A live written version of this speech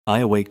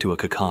I awake to a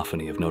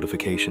cacophony of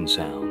notification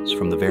sounds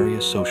from the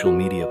various social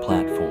media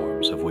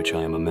platforms of which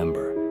I am a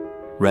member.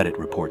 Reddit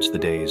reports the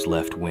day's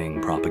left-wing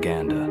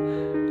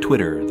propaganda,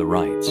 Twitter the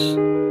rights.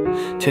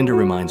 Tinder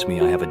reminds me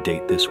I have a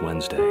date this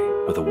Wednesday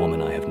with a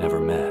woman I have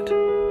never met.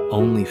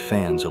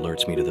 OnlyFans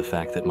alerts me to the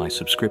fact that my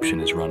subscription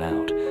is run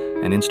out,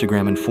 and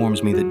Instagram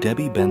informs me that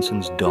Debbie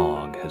Benson's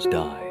dog has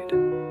died.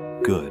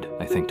 Good,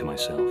 I think to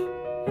myself.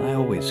 I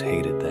always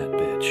hated that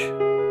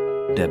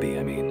bitch. Debbie,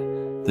 I mean.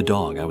 The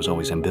dog I was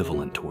always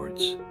ambivalent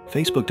towards.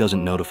 Facebook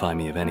doesn't notify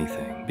me of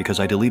anything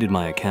because I deleted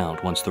my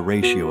account once the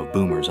ratio of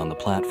boomers on the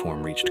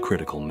platform reached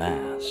critical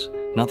mass.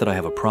 Not that I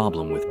have a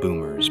problem with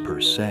boomers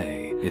per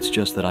se, it's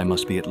just that I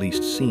must be at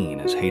least seen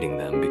as hating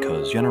them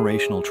because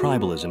generational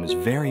tribalism is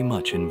very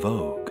much in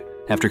vogue.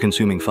 After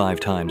consuming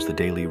 5 times the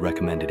daily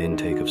recommended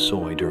intake of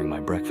soy during my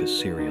breakfast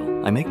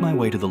cereal, I make my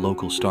way to the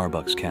local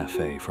Starbucks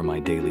cafe for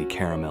my daily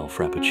caramel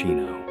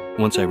frappuccino.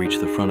 Once I reach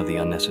the front of the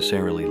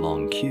unnecessarily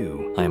long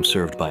queue, I am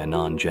served by a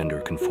non-gender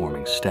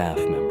conforming staff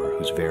member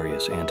whose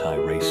various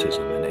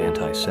anti-racism and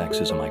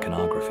anti-sexism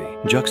iconography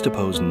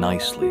juxtapose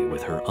nicely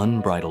with her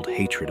unbridled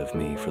hatred of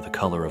me for the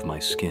color of my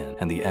skin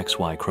and the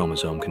XY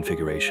chromosome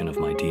configuration of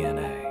my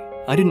DNA.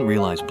 I didn't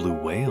realize blue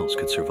whales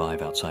could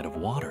survive outside of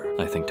water,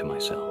 I think to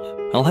myself.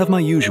 I'll have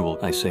my usual,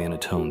 I say in a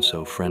tone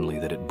so friendly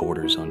that it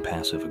borders on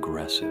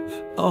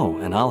passive-aggressive. Oh,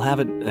 and I'll have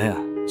it,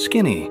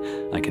 skinny,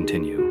 I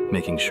continue,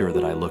 making sure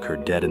that I look her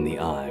dead in the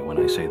eye when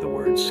I say the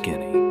word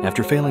skinny.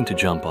 After failing to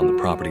jump on the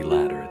property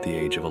ladder at the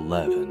age of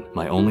 11,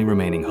 my only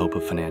remaining hope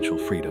of financial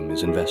freedom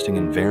is investing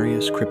in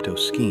various crypto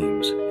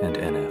schemes and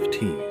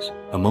NFTs.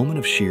 A moment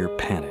of sheer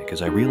panic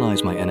as I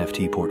realize my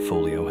NFT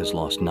portfolio has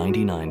lost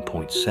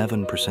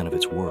 99.7% of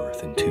its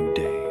worth in 2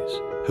 days.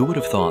 Who would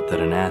have thought that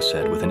an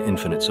asset with an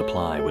infinite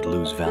supply would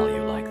lose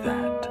value like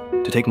that?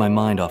 To take my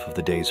mind off of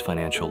the day's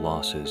financial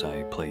losses,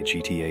 I play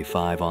GTA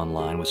 5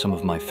 online with some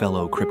of my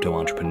fellow crypto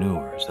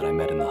entrepreneurs that I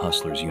met in the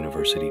Hustlers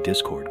University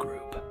Discord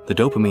group. The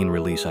dopamine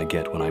release I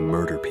get when I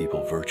murder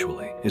people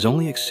virtually is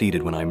only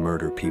exceeded when I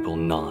murder people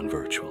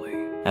non-virtually.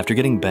 After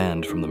getting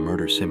banned from the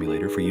murder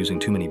simulator for using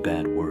too many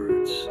bad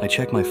words, I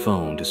check my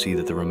phone to see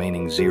that the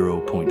remaining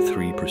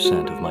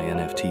 0.3% of my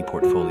NFT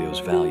portfolio's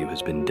value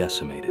has been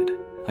decimated.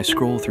 I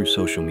scroll through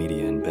social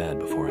media in bed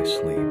before I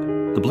sleep.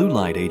 The blue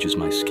light ages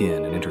my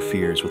skin and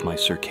interferes with my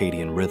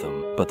circadian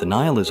rhythm, but the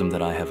nihilism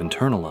that I have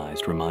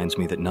internalized reminds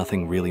me that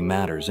nothing really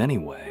matters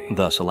anyway,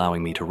 thus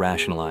allowing me to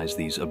rationalize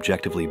these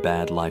objectively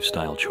bad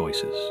lifestyle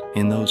choices.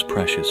 In those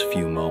precious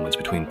few moments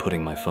between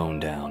putting my phone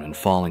down and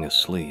falling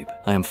asleep,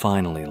 I am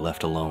finally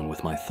left alone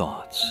with my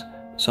thoughts.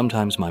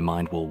 Sometimes my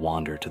mind will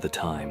wander to the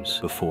times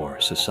before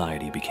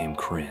society became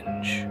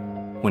cringe.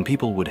 When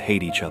people would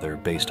hate each other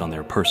based on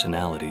their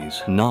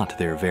personalities, not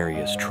their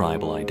various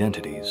tribal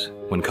identities.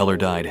 When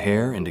color-dyed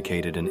hair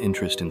indicated an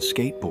interest in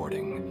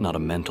skateboarding, not a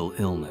mental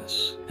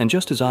illness. And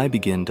just as I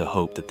begin to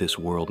hope that this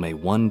world may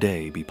one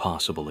day be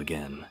possible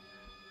again,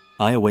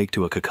 I awake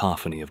to a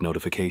cacophony of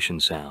notification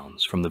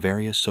sounds from the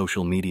various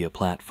social media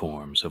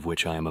platforms of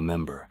which I am a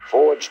member.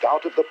 Forged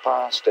out of the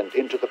past and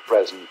into the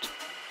present,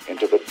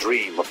 into the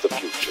dream of the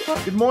future.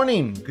 Good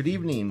morning, good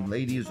evening,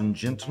 ladies and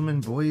gentlemen,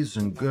 boys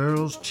and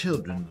girls,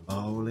 children of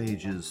all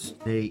ages.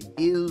 Today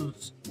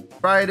is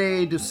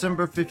Friday,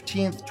 December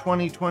 15th,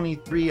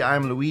 2023.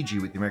 I'm Luigi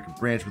with the American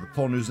branch of the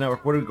Pole News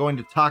Network. What are we going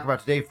to talk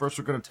about today? First,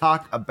 we're going to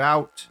talk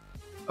about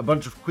a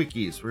bunch of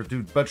quickies. We're going to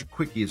do a bunch of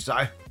quickies.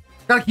 I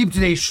gotta keep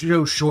today's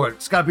show short.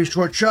 It's gotta be a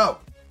short show.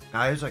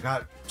 Guys, I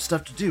got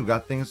stuff to do.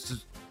 Got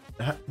things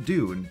to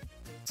do and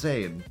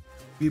say and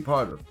be a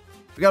part of.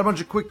 We got a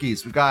bunch of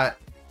quickies. We got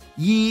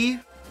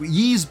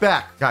Yee's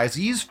back, guys.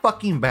 Yee's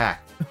fucking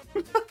back.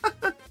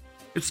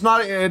 It's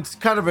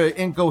kind of an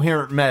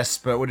incoherent mess,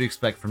 but what do you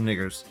expect from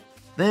niggers?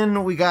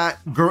 Then we got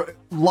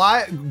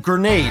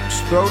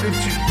grenades thrown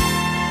into...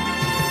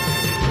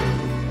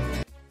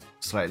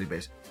 Slightly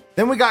basic.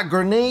 Then we got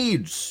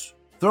grenades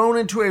thrown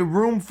into a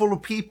room full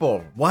of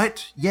people.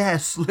 What?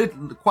 Yes,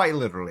 quite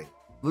literally.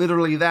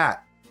 Literally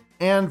that.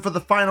 And for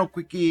the final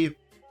quickie,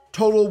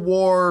 Total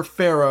War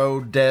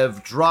Pharaoh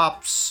dev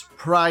drops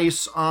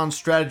price on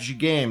strategy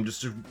game.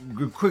 Just to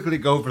quickly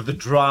go over the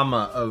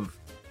drama of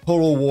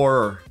Total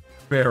War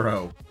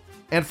Pharaoh.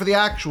 And for the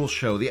actual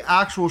show,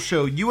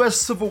 U.S.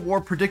 Civil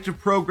War predictive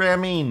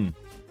programming.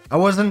 I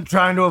wasn't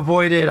trying to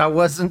avoid it. I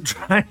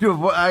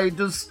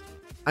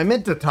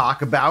meant to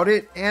talk about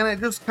it, and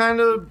it just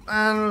kind of,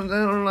 I don't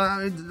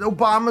know,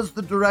 Obama's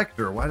the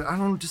director.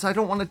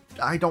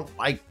 I don't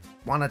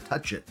want to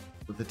touch it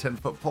with a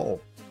 10-foot pole.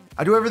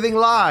 I do everything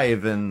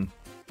live, and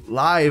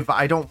live,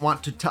 I don't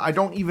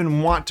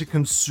even want to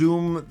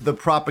consume the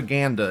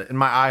propaganda in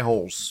my eye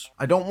holes.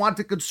 I don't want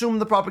to consume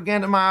the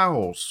propaganda in my eye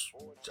holes.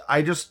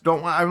 I just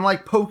don't want, I'm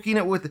like poking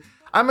it with,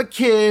 I'm a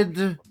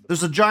kid,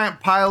 there's a giant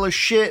pile of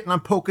shit, and I'm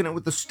poking it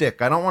with a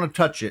stick. I don't want to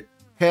touch it,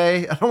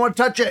 okay? I don't want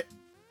to touch it.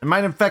 It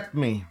might infect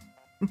me.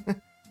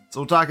 So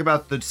we'll talk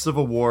about the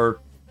Civil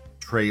War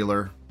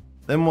trailer.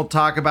 Then we'll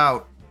talk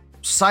about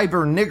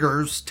cyber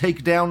niggers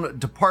take down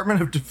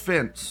Department of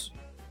Defense.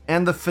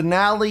 And the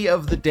finale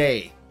of the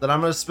day. that I'm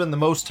going to spend the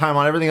most time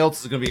on. Everything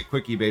else is going to be a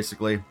quickie,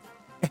 basically.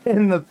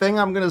 And the thing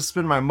I'm going to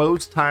spend my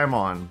most time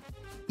on,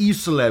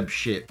 e-celeb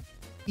shit.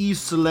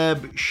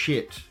 E-celeb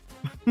shit.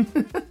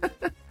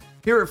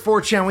 Here at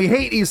 4chan, we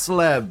hate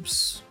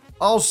e-celebs.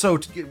 Also,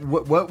 to get,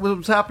 what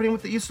was happening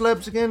with the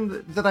e-celebs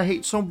again that I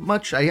hate so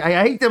much?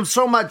 I hate them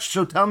so much,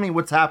 so tell me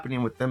what's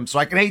happening with them so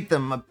I can hate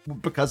them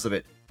because of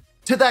it.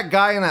 To that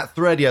guy in that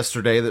thread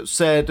yesterday that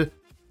said,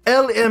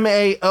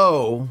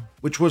 LMAO,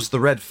 which was the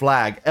red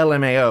flag,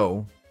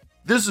 LMAO,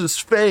 this is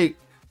fake,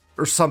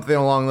 or something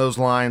along those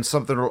lines,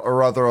 something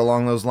or other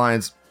along those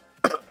lines.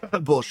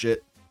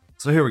 Bullshit.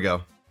 So here we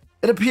go.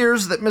 It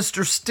appears that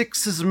Mr.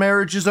 Styx's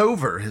marriage is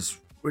over.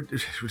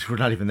 We're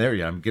not even there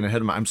yet. I'm getting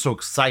ahead of I'm so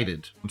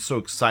excited. I'm so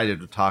excited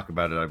to talk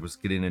about it. I was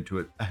getting into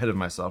it ahead of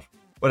myself.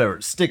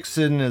 Whatever. Styx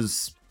and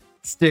his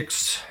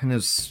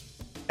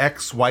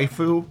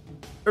ex-waifu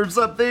or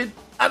something.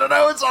 I don't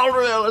know. It's all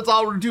real. It's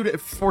all, dude.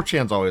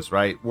 4chan's always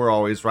right. We're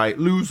always right.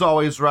 Lou's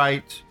always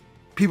right.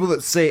 People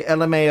that say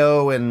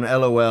LMAO and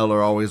LOL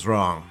are always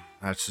wrong.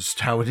 That's just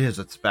how it is.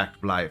 It's fact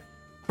of life.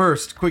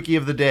 First quickie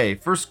of the day.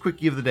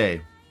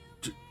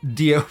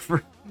 Dio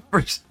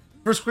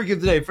First quickie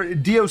of the day.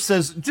 Dio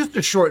says, just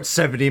a short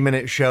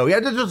 70-minute show.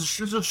 Yeah,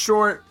 just a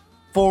short,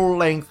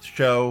 full-length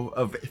show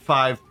of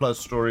 5+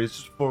 stories.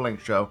 Just a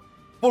full-length show.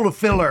 Full of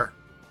filler.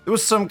 There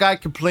was some guy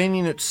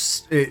complaining at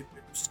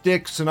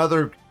Styx and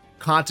other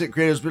content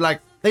creators be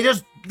like,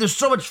 there's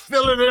so much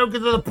filler, they don't get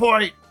to the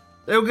point.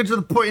 They don't get to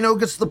the point,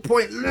 gets to the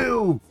point.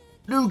 Lou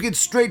gets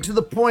straight to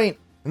the point.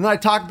 And then I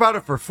talk about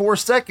it for 4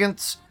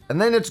 seconds, and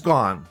then it's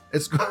gone.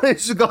 It's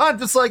gone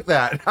just like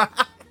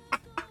that.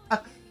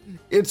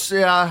 It's,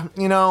 you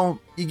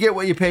get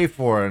what you pay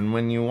for, and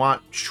when you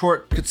want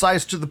short,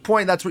 concise, to the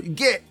point, that's what you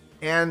get,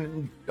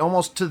 and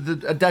almost to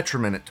a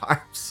detriment at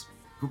times.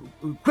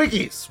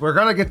 Quickies. We're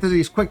gonna get to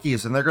these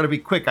quickies, and they're gonna be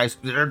quick.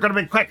 They're gonna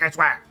be quick, I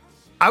swear.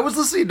 I was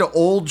listening to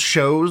old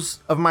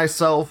shows of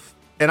myself,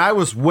 and I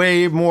was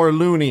way more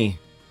loony.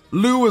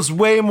 Lou was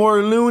way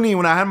more loony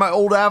when I had my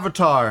old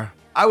avatar.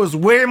 I was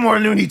way more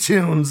Looney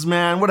Tunes,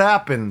 man. What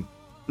happened?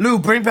 Lou,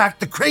 bring back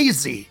the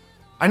crazy.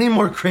 I need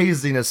more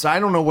craziness. I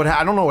don't know what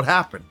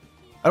happened.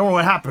 I don't know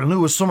what happened.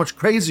 Lou was so much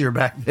crazier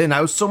back then.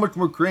 I was so much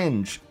more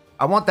cringe.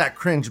 I want that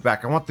cringe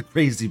back. I want the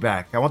crazy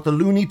back. I want the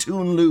Looney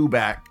Tune Lou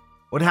back.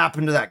 What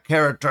happened to that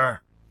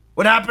character?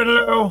 What happened,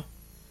 Lou?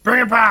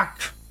 Bring it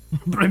back.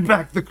 Bring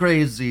back the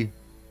crazy.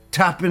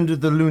 Tap into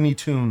the Looney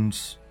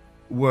Tunes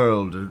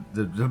world,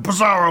 the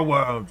bizarro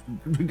world.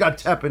 We got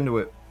to tap into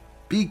it.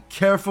 Be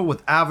careful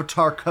with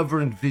Avatar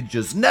covering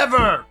vidges.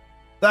 Never!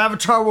 The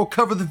Avatar will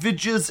cover the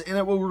vidges and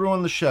it will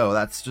ruin the show.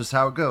 That's just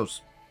how it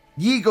goes.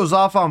 Yi goes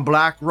off on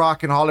Black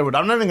Rock in Hollywood.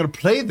 I'm not even going to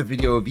play the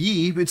video of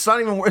Yi. It's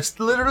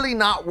literally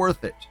not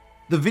worth it.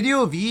 The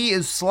video of Yi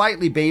is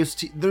slightly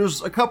based.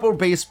 There's a couple of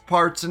base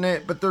parts in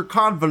it, but they're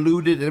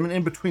convoluted and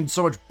in between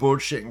so much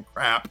bullshit and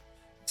crap.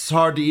 It's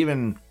hard to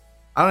even,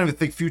 I don't even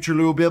think Future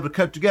Lou will be able to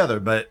cut together,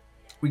 but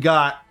we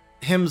got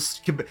him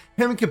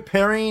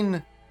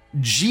comparing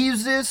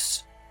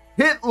Jesus,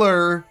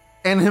 Hitler,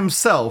 and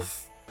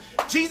himself.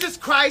 Jesus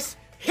Christ,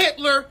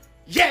 Hitler,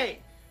 yay!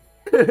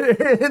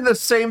 In the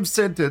same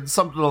sentence,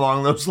 something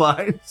along those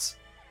lines.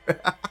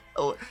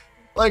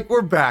 Like,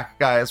 we're back,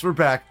 guys, we're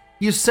back.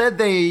 You said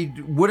they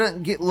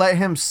wouldn't let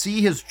him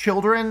see his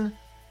children,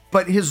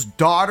 but his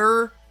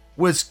daughter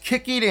was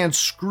kicking and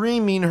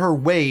screaming her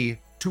way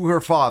to her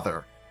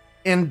father.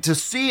 And to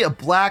see a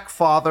black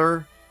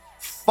father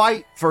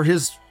fight for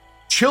his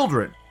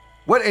children,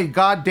 what a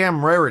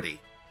goddamn rarity.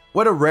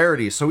 What a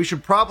rarity. So we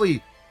should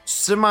probably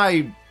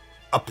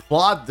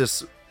applaud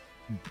this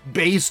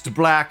based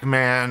black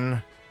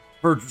man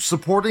for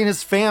supporting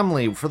his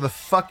family, for the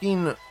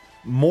fucking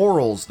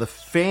morals, the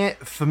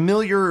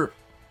familiar,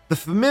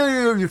 if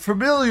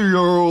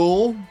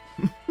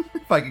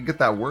I could get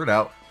that word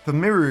out,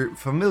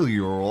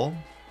 familial,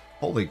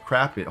 holy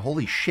crap,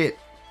 holy shit.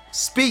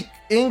 Speak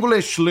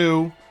English,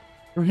 Lou.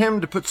 For him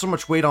to put so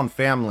much weight on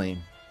family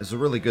is a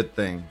really good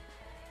thing.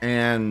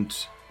 And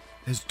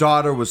his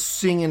daughter was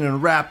singing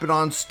and rapping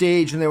on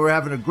stage and they were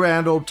having a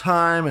grand old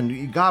time,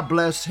 and God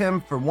bless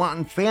him for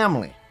wanting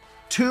family.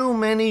 Too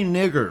many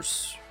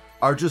niggers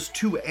are just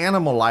too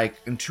animal-like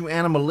and too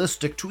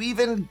animalistic to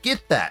even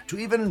get that, to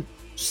even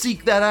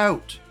seek that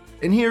out.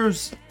 And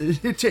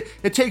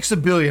it takes a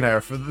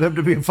billionaire for them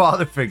to be a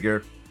father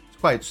figure. It's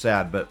quite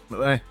sad, but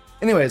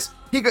anyways,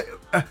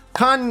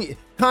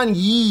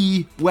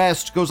 Kanye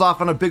West goes off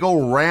on a big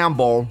old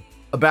ramble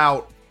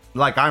about,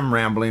 like I'm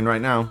rambling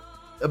right now,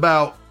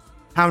 about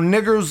how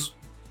niggers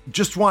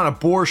just want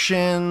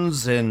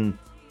abortions and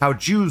how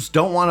Jews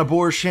don't want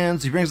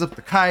abortions. He brings up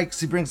the kikes,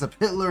 he brings up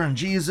Hitler and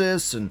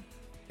Jesus, and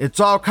it's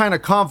all kind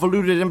of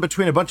convoluted in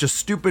between a bunch of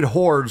stupid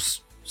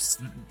whores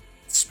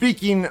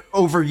speaking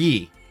over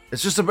Yi.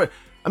 It's just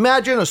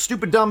imagine a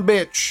stupid dumb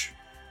bitch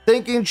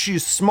thinking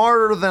she's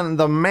smarter than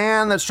the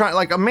man that's trying,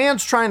 like a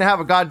man's trying to have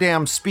a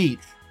goddamn speech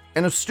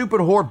and a stupid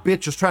whore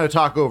bitch is trying to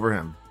talk over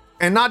him.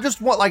 And not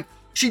just what, like,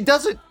 she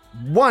does it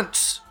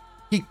once.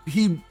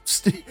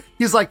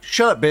 He's like,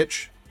 shut up,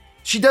 bitch.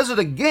 She does it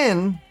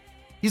again,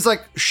 He's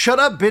like, shut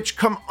up, bitch,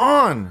 come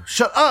on,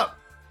 shut up.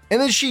 And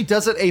then she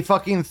does it a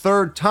fucking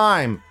third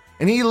time.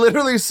 And he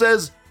literally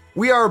says,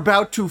 we are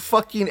about to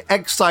fucking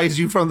excise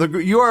you from the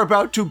group. You are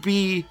about to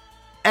be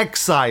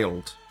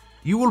exiled.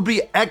 You will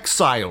be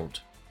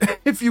exiled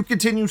if you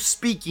continue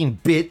speaking,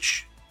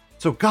 bitch.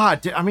 So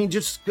God, I mean,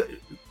 just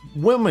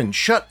women,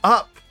 shut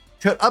up.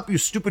 Shut up, you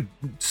stupid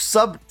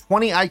sub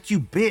 20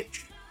 IQ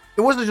bitch.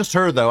 It wasn't just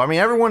her though. I mean,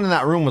 everyone in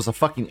that room was a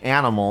fucking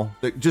animal.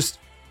 That just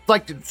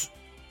like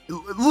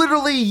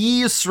literally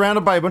Yi is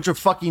surrounded by a bunch of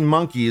fucking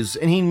monkeys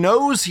and he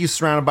knows he's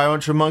surrounded by a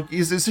bunch of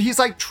monkeys. He's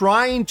like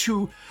trying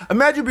to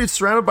imagine being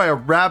surrounded by a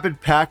rabid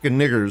pack of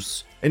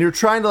niggers and you're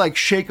trying to like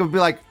shake them, be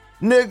like,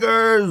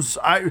 niggers,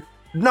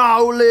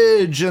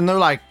 knowledge, and they're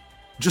like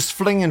just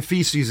flinging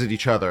feces at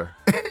each other.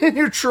 And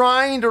you're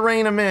trying to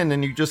rein them in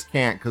and you just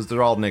can't because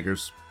they're all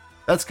niggers.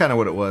 That's kind of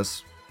what it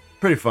was.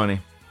 Pretty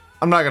funny.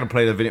 I'm not gonna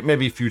play the video.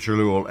 Maybe Future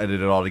Lou will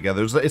edit it all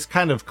together. It's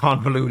kind of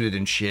convoluted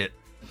and shit.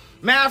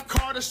 Math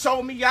Carter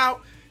sold me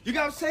out. You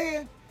know what I'm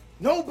saying?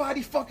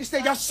 Nobody fucking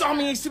stay. Y'all saw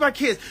me, ain't see my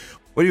kids.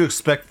 What do you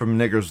expect from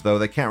niggers though?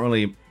 They can't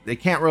really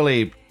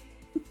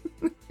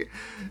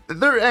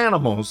they're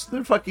animals.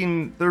 They're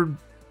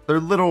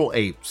little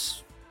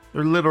apes.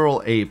 They're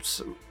literal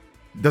apes.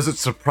 Does it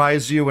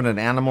surprise you when an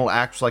animal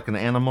acts like an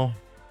animal?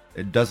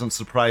 It doesn't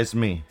surprise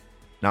me.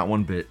 Not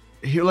one bit.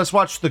 Here, let's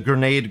watch the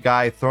grenade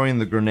guy throwing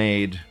the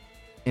grenade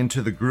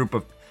into the group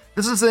of...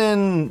 This is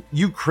in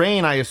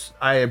Ukraine,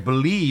 I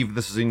believe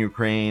this is in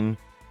Ukraine.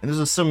 And this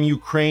is some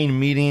Ukraine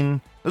meeting.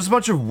 There's a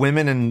bunch of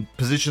women in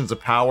positions of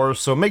power,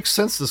 so it makes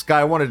sense this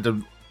guy wanted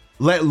to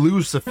let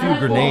loose a few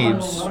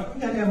grenades.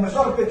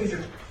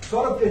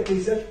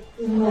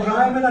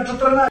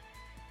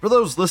 For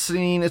those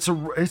listening, it's a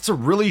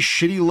really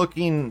shitty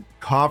looking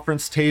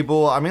conference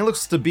table. I mean, it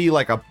looks to be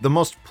like the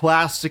most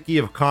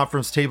plasticky of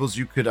conference tables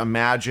you could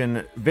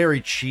imagine. Very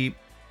cheap.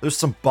 There's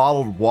some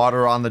bottled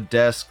water on the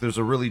desk. There's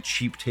a really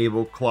cheap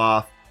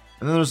tablecloth.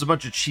 And then there's a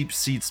bunch of cheap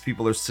seats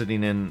people are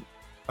sitting in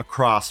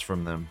across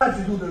from them.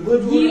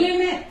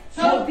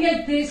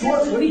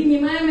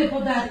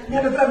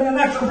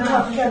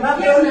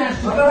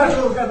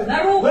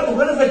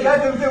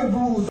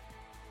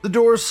 The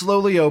door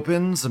slowly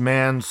opens. A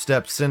man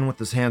steps in with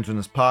his hands in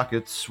his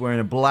pockets, wearing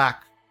a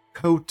black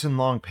coat and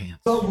long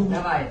pants.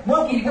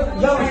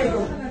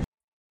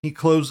 He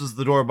closes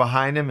the door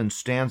behind him and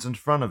stands in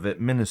front of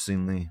it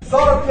menacingly.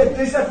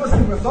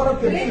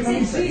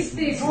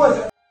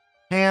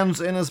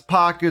 Hands in his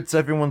pockets,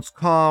 everyone's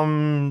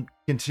calm,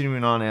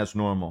 continuing on as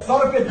normal.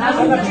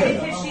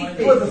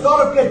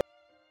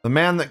 The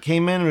man that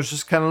came in was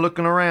just kind of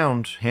looking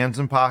around, hands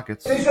in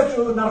pockets.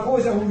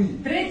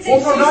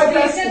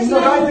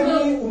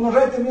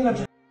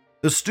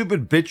 The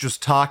stupid bitch was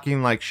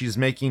talking like she's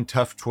making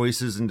tough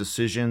choices and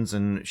decisions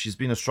and she's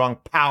being a strong,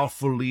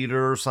 powerful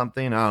leader or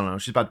something. I don't know.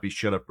 She's about to be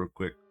shut up real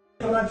quick.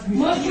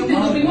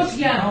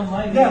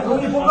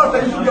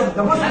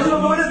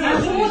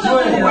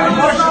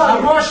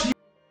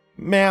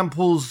 Man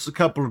pulls a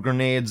couple of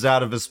grenades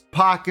out of his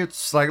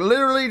pockets. Like,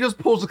 literally just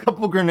pulls a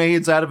couple of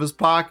grenades out of his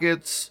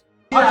pockets.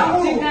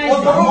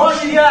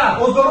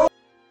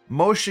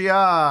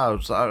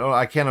 Moshia.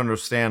 I can't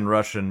understand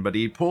Russian, but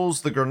he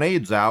pulls the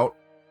grenades out,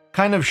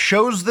 kind of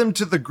shows them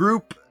to the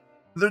group.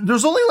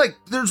 There's only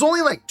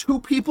like two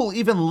people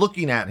even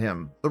looking at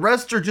him. The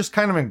rest are just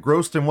kind of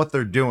engrossed in what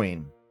they're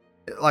doing.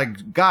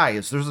 Like,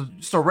 guys, there's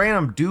just a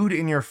random dude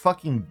in your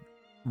fucking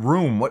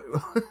room. What?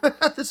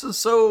 This is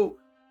so...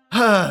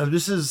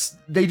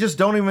 they just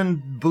don't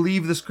even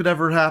believe this could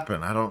ever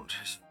happen.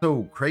 It's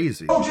so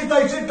crazy.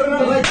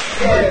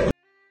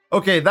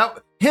 Okay,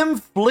 him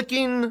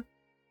flicking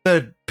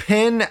the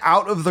pin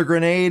out of the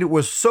grenade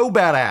was so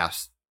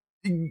badass.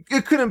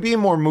 It couldn't be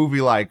more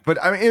movie-like,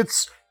 but I mean,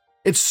 it's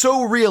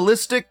so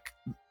realistic,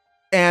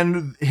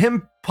 and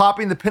him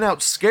popping the pin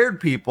out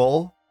scared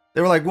people.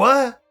 They were like,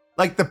 what?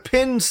 Like, the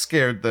pin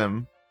scared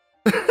them.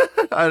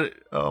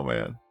 Oh,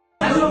 man.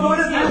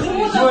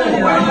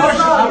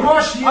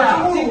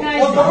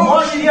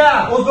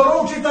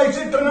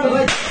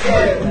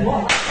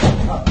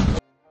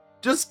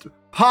 Just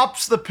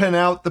pops the pin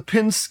out. The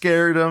pin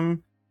scared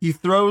him. He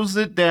throws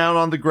it down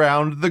on the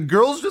ground. The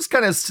girl's just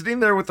kind of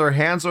sitting there with her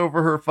hands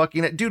over her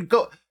fucking head. Dude,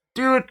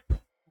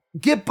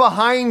 get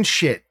behind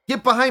shit.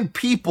 Get behind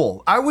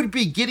people. I would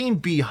be getting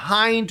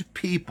behind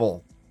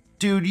people.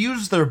 Dude,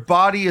 use their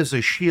body as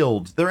a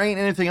shield. There ain't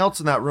anything else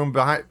in that room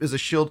behind as a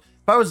shield.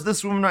 If I was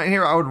this woman right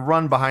here, I would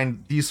run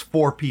behind these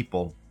four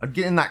people. I'd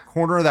get in that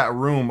corner of that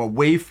room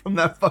away from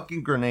that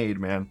fucking grenade,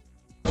 man.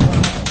 Boom!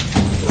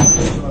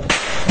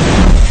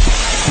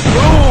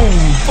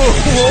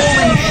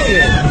 Holy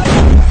shit!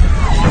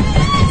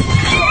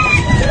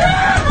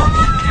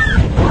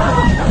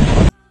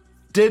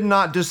 Did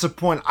not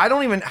disappoint.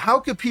 How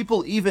could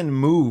people even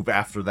move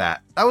after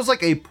that? That was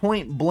like a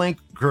point blank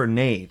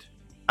grenade.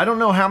 I don't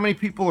know how many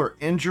people are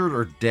injured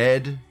or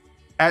dead.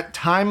 At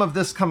time of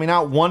this coming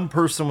out, one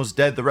person was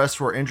dead, the rest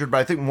were injured, but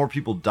I think more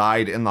people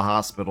died in the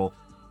hospital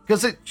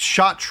because it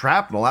shot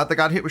shrapnel. That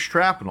got hit with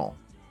shrapnel.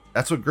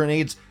 That's what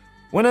grenades...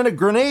 When a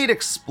grenade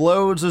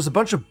explodes, there's a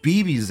bunch of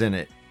BBs in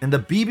it, and the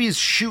BBs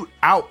shoot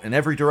out in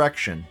every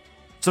direction.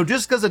 So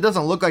just because it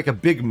doesn't look like a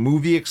big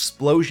movie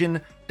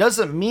explosion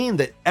doesn't mean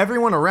that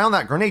everyone around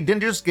that grenade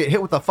didn't just get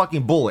hit with a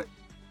fucking bullet.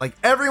 Like,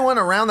 everyone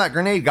around that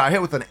grenade got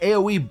hit with an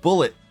AoE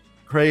bullet.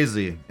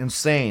 Crazy.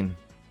 Insane.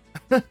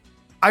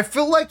 I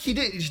feel like he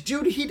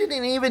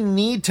didn't even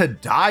need to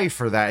die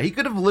for that. He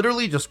could have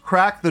literally just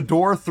cracked the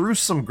door, threw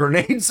some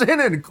grenades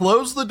in, and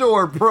closed the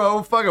door,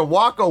 bro. Fucking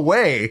walk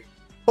away.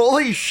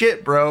 Holy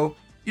shit, bro.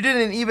 You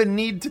didn't even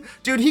need to.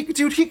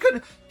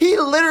 He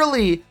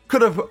literally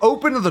could have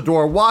opened the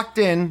door, walked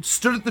in,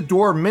 stood at the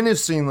door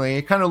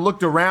menacingly, kind of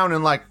looked around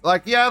and like,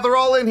 yeah, they're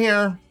all in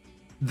here.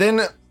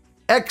 Then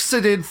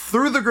exited,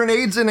 threw the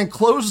grenades in, and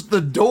closed the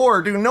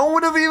door. Dude, no one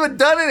would have even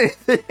done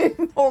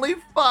anything. Holy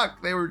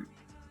fuck. They were.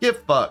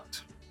 Get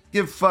fucked.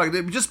 Get fucked.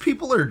 Just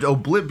people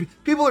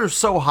are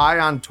so high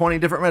on 20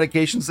 different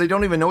medications, they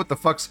don't even know what the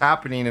fuck's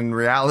happening in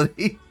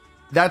reality.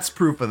 That's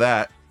proof of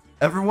that.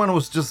 Everyone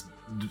was just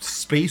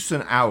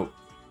spacing out.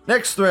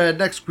 Next thread,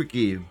 next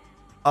quickie.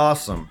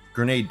 Awesome.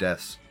 Grenade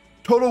deaths.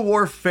 Total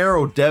War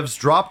Pharaoh devs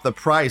dropped the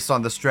price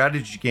on the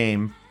strategy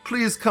game.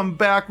 Please come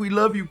back. We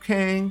love you,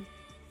 Kang.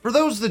 For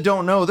those that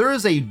don't know, there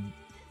is a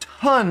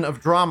ton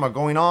of drama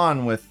going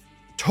on with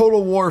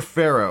Total War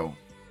Pharaoh.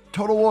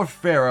 Total War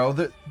Pharaoh,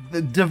 the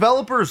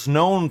developer's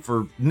known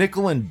for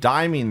nickel and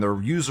diming their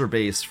user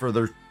base for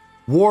their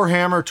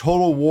Warhammer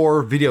Total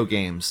War video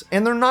games.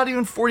 And they're not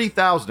even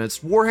 40,000. It's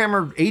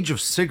Warhammer Age of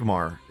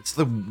Sigmar. It's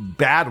the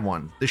bad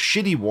one, the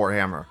shitty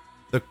Warhammer,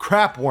 the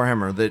crap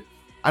Warhammer that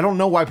I don't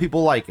know why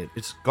people like it.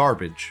 It's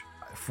garbage.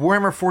 If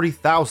Warhammer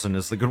 40,000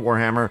 is the good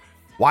Warhammer,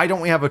 why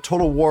don't we have a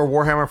Total War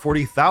Warhammer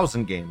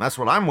 40,000 game? That's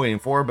what I'm waiting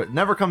for, but it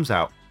never comes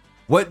out.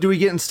 What do we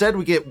get instead?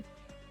 We get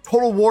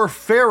Total War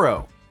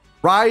Pharaoh.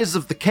 Rise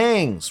of the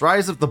Kangs,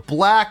 Rise of the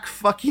Black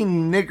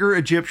fucking nigger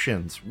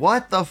Egyptians.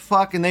 What the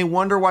fuck? And they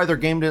wonder why their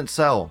game didn't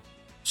sell.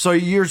 So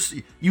you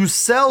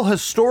sell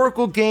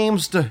historical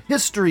games to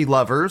history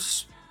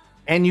lovers,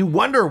 and you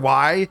wonder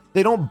why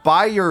they don't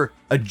buy your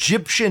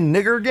Egyptian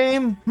nigger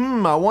game?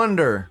 I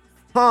wonder.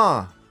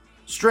 Huh.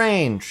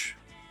 Strange.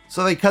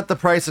 So they cut the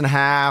price in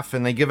half,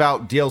 and they give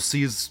out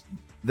DLCs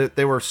that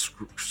they were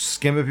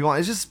skimming people on.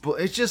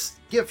 It's just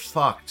get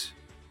fucked.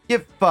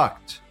 Get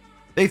fucked.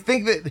 They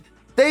think that.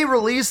 They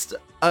released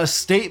a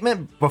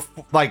statement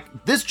before,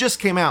 like, this just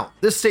came out.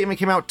 This statement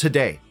came out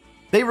today.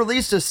 They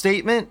released a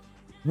statement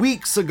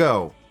weeks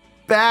ago,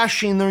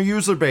 bashing their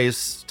user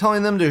base,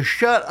 telling them to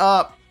shut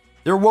up.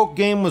 Their woke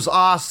game was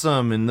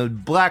awesome, and the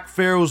Black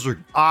Pharaohs are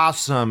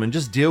awesome, and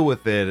just deal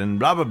with it, and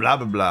blah, blah, blah,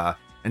 blah, blah.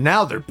 And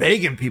now they're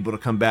begging people to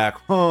come back.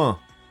 Huh.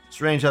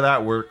 Strange how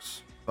that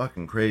works.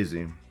 Fucking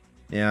crazy.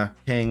 Yeah,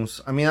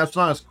 Kings. I mean, that's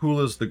not as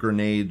cool as the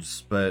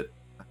grenades, but...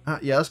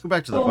 yeah, let's go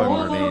back to the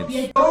fucking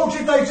grenades.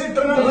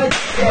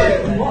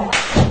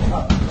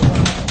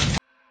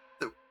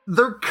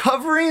 They're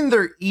covering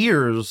their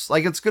ears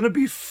like it's gonna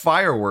be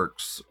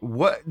fireworks.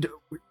 What?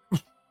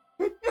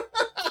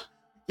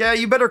 Yeah,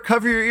 you better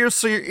cover your ears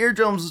so your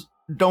eardrums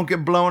don't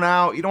get blown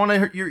out. You don't want to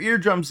hurt your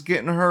eardrums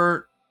getting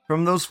hurt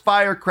from those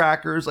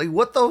firecrackers. Like,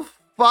 what the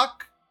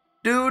fuck,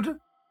 dude?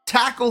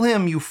 Tackle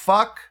him, you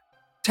fuck.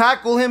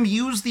 Tackle him.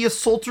 Use the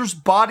assaulter's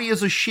body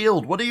as a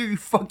shield. What are you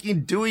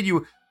fucking doing,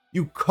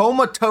 you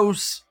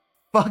comatose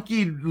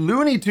fucking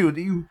Looney Tune,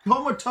 you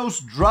comatose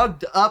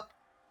drugged up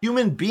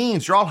human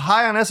beings. You're all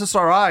high on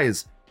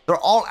SSRIs. They're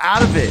all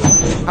out of it.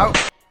 How?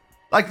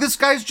 Like, this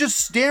guy's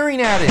just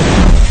staring at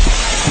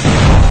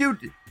it.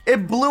 Dude,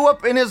 it blew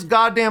up in his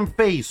goddamn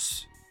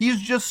face. He's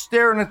just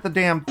staring at the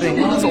damn thing.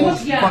 This old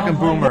fucking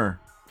boomer.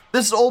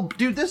 This old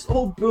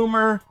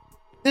boomer.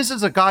 This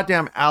is a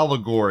goddamn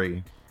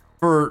allegory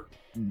for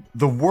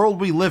the world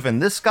we live in.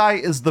 This guy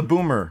is the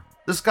boomer.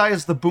 This guy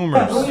is the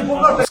boomers.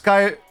 This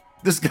guy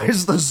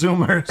is the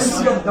zoomers.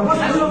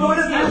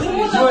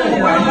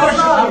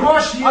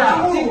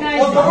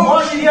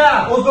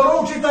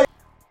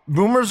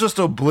 Boomer's just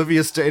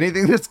oblivious to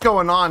anything that's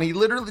going on.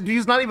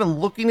 He's not even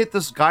looking at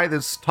this guy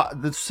that's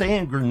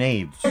saying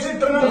grenades.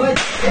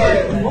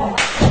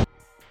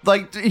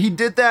 Like, he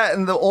did that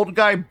and the old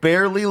guy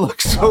barely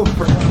looks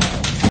over.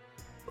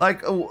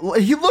 Like,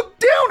 he looked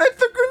down at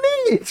the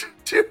grenade,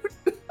 dude.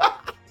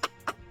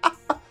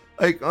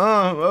 Like,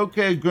 oh,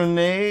 okay,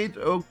 grenade,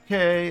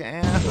 okay,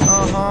 and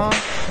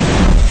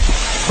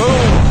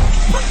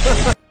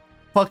boom.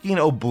 Fucking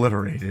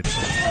obliterated.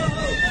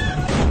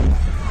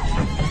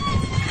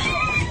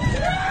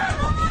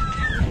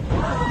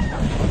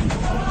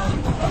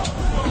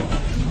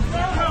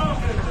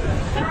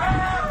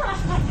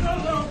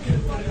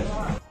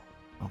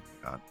 Oh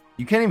god,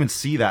 you can't even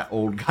see that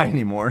old guy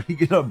anymore. He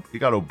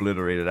got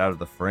obliterated out of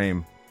the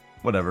frame.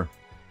 Whatever.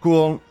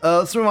 Cool.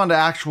 Let's move on to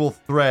actual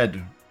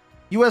thread.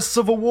 U.S.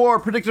 Civil War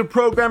predictive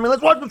programming.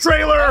 Let's watch the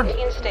trailer.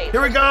 Here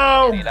we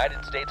go. The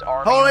United States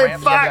Army Holy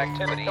ramps fuck! up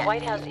activity. The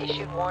White House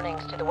issued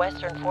warnings to the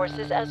Western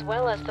forces as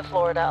well as the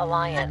Florida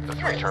Alliance. The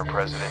three-term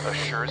president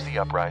assures the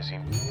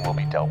uprising will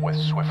be dealt with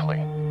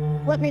swiftly.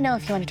 Let me know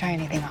if you want to try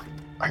anything on.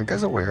 Are you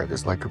guys aware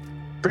there's like a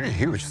pretty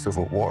huge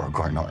civil war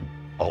going on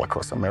all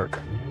across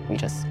America. We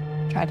just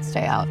try to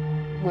stay out.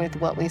 With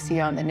what we see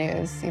on the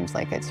news, seems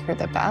like it's for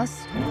the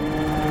best.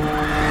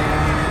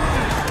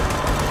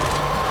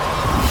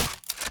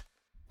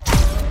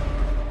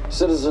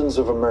 Citizens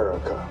of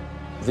America.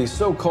 The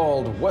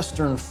so-called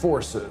Western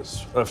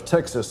forces of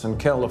Texas and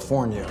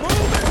California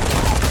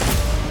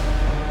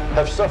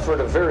have suffered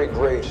a very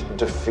great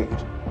defeat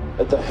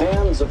at the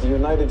hands of the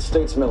United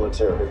States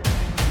military.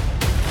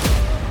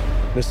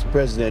 Mr.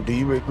 President, do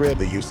you regret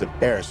the use of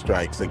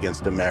airstrikes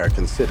against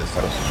American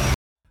citizens?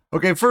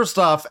 Okay, first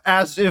off,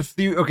 as if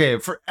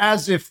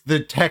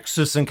the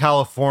Texas and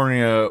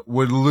California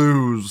would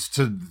lose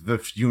to the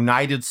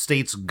United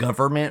States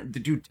government.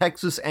 Dude,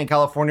 Texas and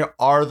California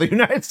are the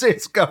United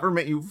States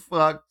government, you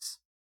fucks.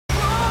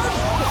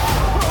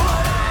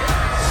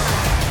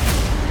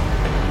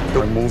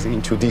 They're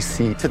moving to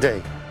D.C.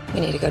 today.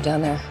 We need to go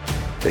down there.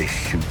 They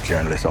shoot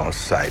journalists on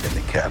sight in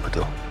the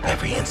Capitol.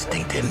 Every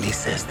instinct in me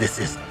says this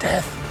is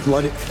death.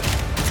 Blooded.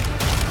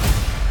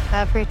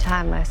 Every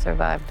time I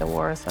survived a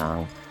war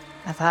zone,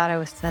 I thought I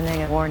was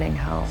sending a warning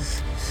home.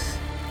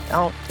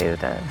 Don't do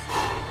this.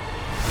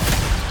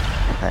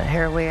 But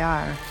here we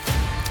are.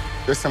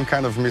 There's some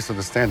kind of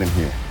misunderstanding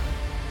here.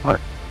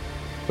 What?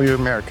 Well, you're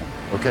American,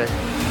 okay?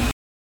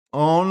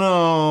 Oh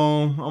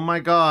no! Oh my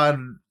God!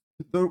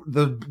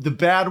 The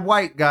bad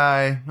white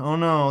guy! Oh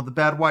no! The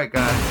bad white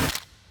guy!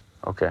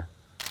 Okay.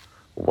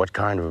 What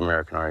kind of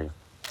American are you?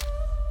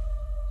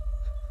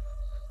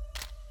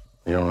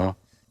 You don't know?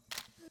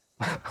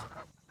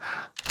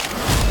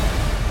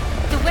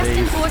 The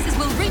Western forces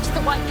will reach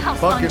the White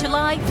House on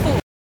July 4th.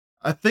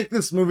 I think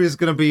this movie is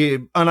going to be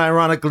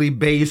unironically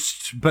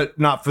based, but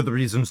not for the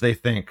reasons they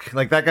think.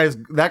 Like that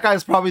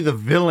guy's probably the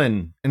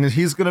villain, and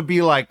he's going to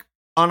be like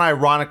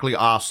unironically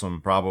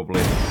awesome,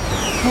 probably.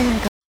 Oh my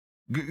God.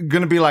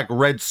 Gonna be like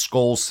Red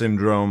Skull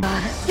syndrome.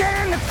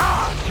 Get in the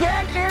car!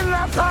 Get in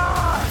the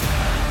car!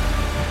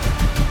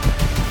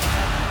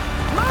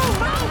 Move,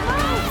 move,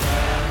 move!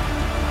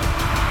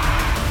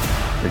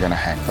 You're gonna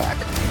hang back.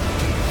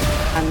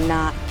 I'm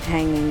not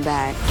hanging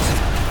back.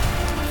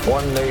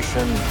 One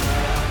nation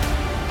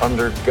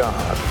under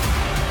God,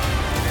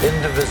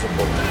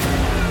 indivisible,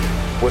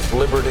 with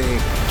liberty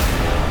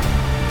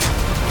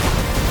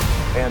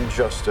and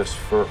justice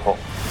for all.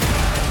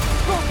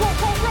 Go, go,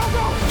 go, go,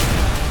 go!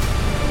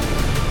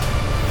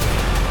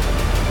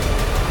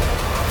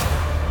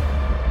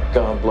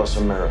 God bless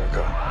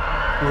America.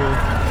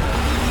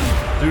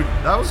 Dude,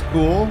 that was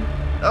cool.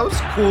 That was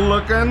cool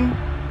looking.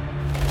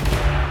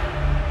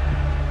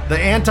 The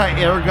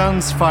anti-air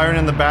guns firing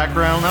in the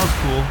background, that was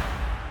cool.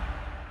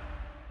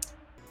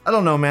 I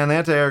don't know, man. The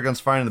anti-air guns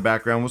firing in the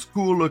background was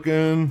cool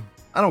looking.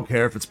 I don't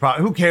care if it's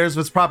who cares if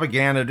it's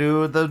propaganda,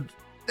 dude? The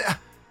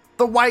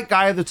white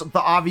guy that's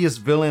the obvious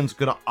villain's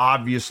gonna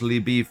obviously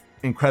be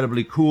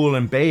incredibly cool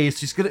and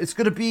based. It's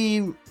gonna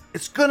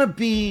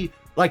be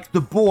like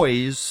The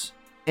Boys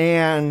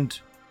and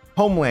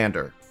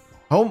Homelander.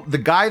 The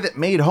guy that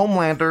made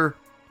Homelander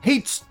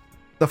hates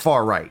the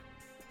far right.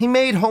 He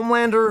made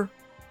Homelander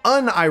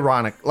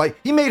unironic. Like,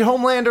 he made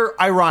Homelander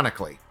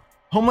ironically.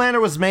 Homelander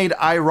was made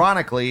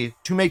ironically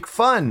to make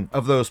fun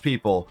of those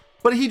people,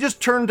 but he just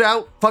turned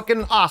out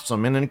fucking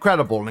awesome and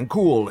incredible and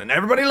cool, and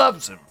everybody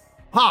loves him.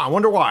 I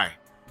wonder why.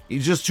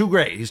 He's just too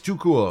great. He's too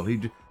cool.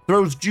 He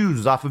throws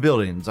Jews off of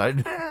buildings.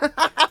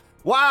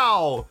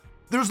 Wow.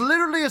 There's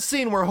literally a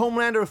scene where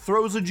Homelander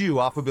throws a Jew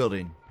off a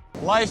building.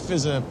 Life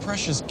is a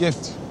precious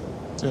gift.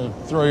 To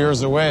throw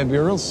yours away, it'd be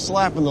a real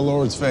slap in the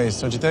Lord's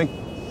face, don't you think?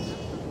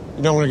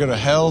 You don't want to go to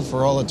hell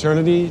for all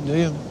eternity, do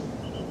you?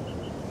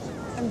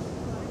 I'm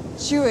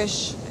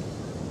Jewish.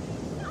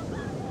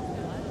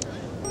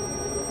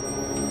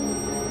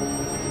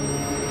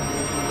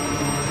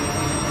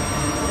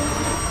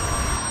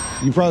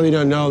 You probably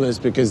don't know this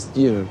because,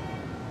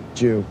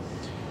 Jew.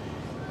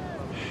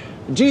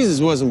 Jesus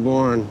wasn't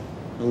born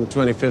on the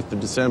 25th of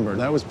December.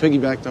 That was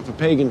piggybacked off a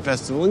pagan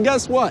festival. And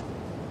guess what?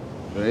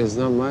 Today's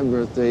not my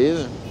birthday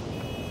either.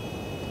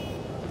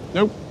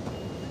 Nope.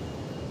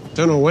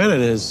 Don't know when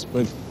it is,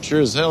 but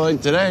sure as hell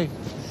ain't today.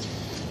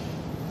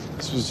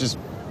 This was just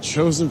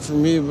chosen for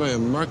me by a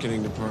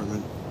marketing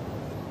department.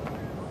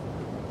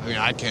 I mean,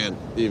 I can't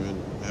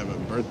even have a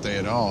birthday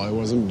at all. I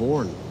wasn't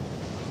born.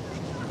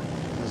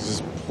 I was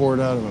just poured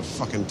out of a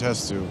fucking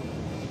test tube.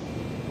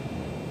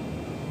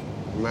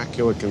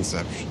 Immaculate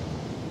conception.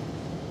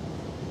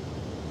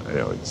 I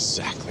know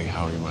exactly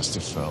how he must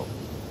have felt.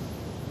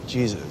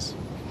 Jesus.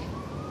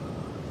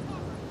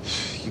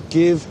 You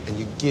give and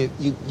you give,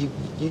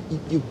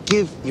 you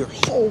give your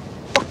whole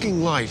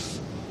fucking life.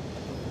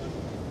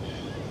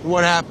 And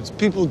what happens?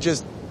 People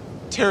just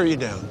tear you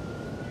down.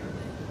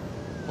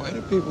 Why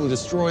do people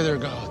destroy their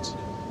gods?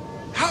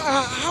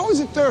 How is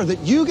it fair that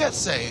you get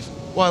saved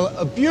while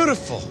a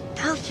beautiful,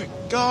 perfect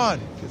God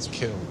gets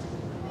killed?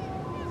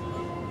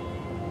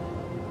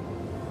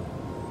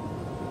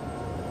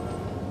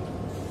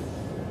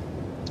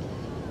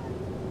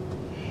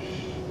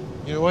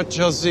 You know what,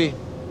 Chelsea?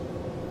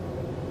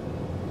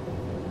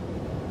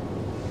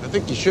 I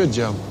think you should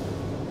jump.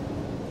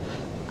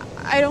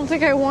 I don't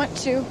think I want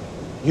to.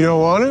 You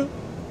don't want to?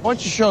 Why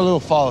don't you show a little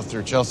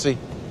follow-through, Chelsea?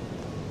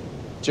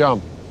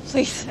 Jump.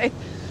 Please,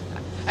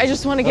 I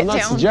just want to get down. I'm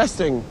not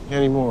suggesting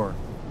anymore.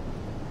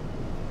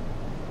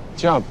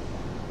 Jump.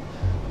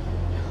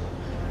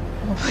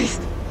 Oh, please.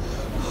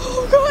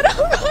 Oh, God,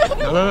 oh,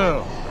 God.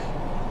 No.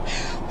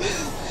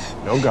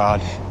 No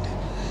God.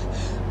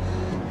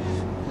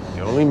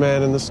 The only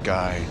man in the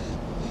sky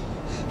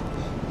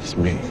is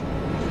me.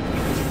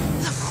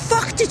 The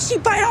fuck did she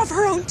bite off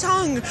her own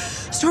tongue?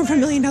 Storm from $1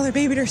 Million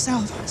Baby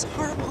herself. It was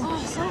horrible.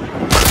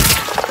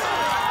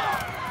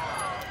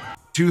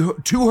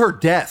 To her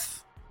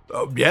death.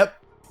 Oh, yep.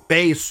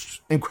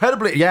 Based.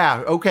 Incredibly.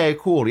 Yeah. Okay.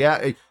 Cool.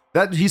 Yeah.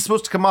 That he's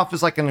supposed to come off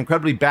as like an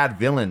incredibly bad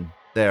villain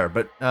there,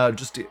 but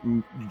just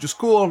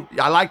cool.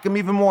 I like him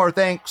even more.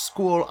 Thanks.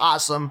 Cool.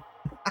 Awesome.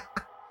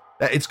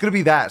 It's gonna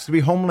be that. It's gonna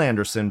be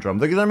Homelander syndrome.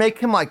 They're gonna make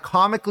him like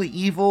comically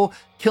evil,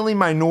 killing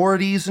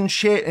minorities and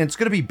shit, and it's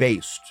gonna be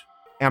based,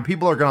 and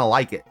people are gonna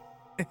like it,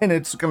 and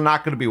it's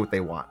not gonna be what they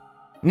want.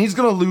 And he's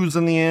gonna lose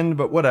in the end,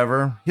 but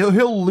whatever.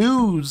 He'll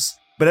lose,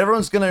 but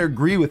everyone's gonna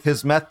agree with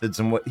his methods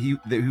and what he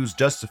was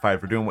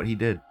justified for doing what he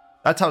did.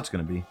 That's how it's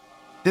gonna be.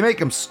 If they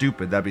make him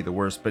stupid, that'd be the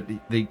worst, but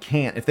they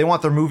can't. If they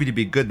want their movie to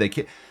be good, they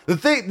can't. The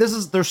thing,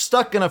 they're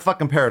stuck in a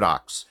fucking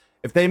paradox.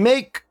 If they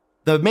make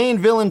the main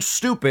villain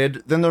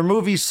stupid, then their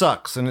movie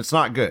sucks and it's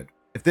not good.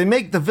 If they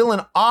make the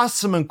villain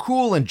awesome and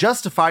cool and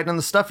justified in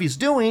the stuff he's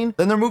doing,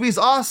 then their movie's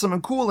awesome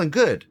and cool and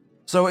good.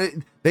 So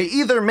they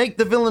either make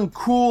the villain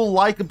cool,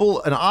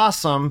 likable, and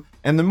awesome,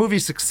 and the movie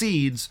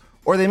succeeds,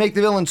 or they make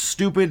the villain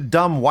stupid,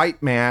 dumb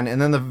white man,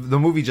 and then the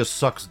movie just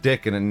sucks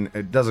dick and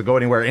it doesn't go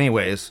anywhere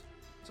anyways.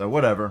 So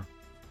whatever.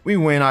 We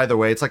win either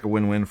way. It's like a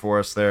win-win for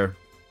us there.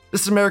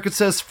 This American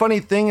says, funny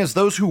thing is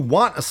those who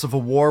want a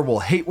civil war will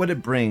hate what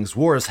it brings.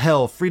 War is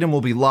hell. Freedom will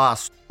be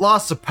lost.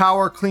 Loss of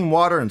power, clean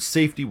water, and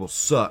safety will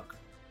suck.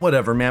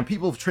 Whatever, man.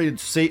 People have traded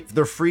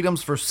their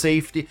freedoms for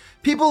safety.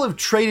 People have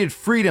traded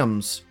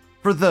freedoms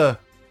for the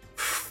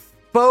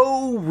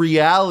faux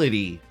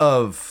reality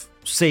of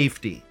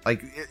safety.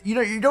 Like,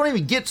 you don't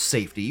even get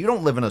safety. You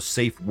don't live in a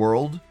safe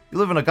world. You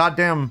live in a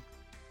goddamn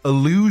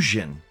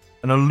illusion.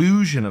 An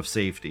illusion of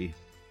safety.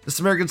 This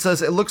American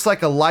says, it looks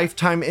like a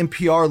Lifetime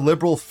NPR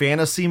liberal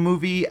fantasy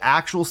movie.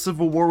 Actual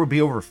civil war would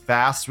be over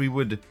fast. We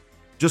would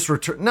just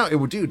return. No, it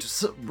would do.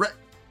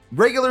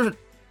 Regular,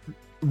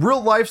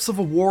 real life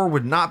civil war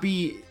would not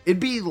be.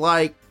 It'd be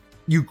like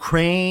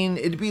Ukraine.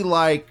 It'd be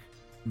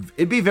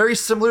very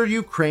similar to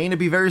Ukraine. It'd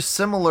be very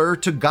similar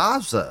to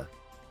Gaza.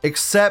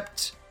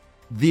 Except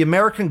the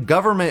American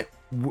government,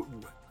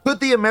 could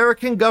the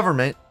American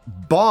government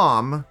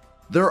bomb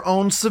their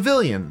own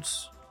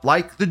civilians?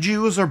 Like the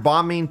Jews are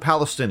bombing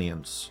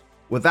Palestinians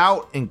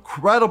without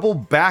incredible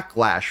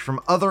backlash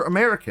from other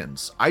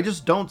Americans. I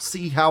just don't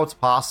see how it's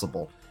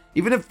possible.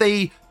 Even if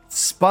they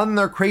spun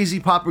their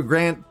crazy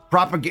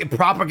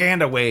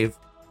propaganda wave,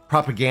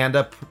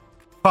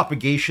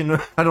 propagation,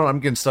 I'm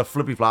getting stuff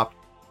flippy-flopped.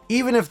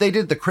 Even if they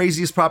did the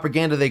craziest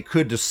propaganda they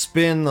could to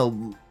spin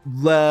the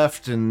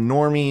left and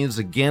normies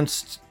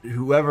against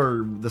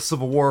whoever the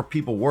Civil War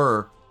people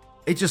were,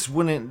 it just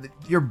wouldn't.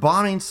 You're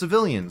bombing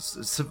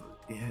civilians.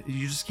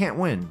 You just can't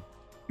win.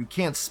 You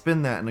can't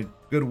spin that in a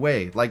good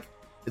way. Like,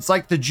 it's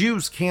like the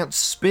Jews can't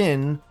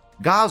spin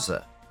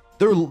Gaza.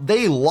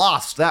 They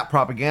lost that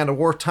propaganda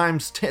war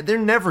times 10. They're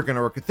never going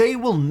to they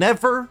will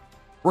never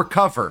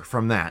recover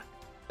from that.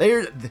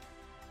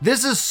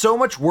 This is so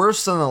much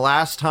worse than the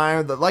last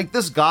time. Like,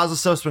 this Gaza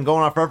stuff's been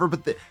going on forever,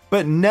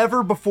 but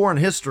never before in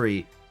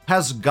history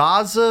has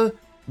Gaza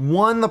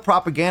won the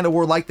propaganda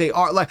war like they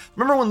are. Like,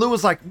 remember when Lou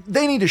was like,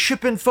 they need to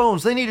ship in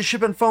phones. They need to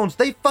ship in phones.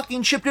 They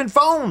fucking shipped in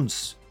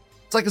phones.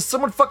 It's like, is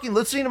someone fucking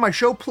listening to my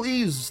show?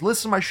 Please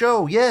listen to my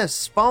show.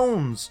 Yes,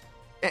 phones.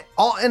 And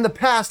all in the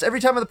past, every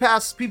time in the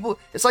past, people,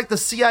 it's like the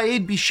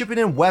CIA'd be shipping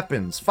in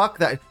weapons. Fuck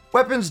that.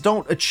 Weapons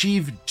don't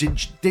achieve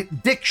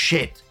dick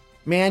shit.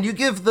 Man, you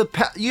give the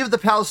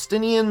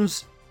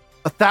Palestinians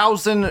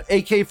 1,000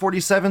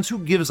 AK-47s. Who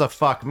gives a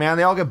fuck, man?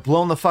 They all get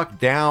blown the fuck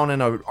down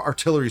in an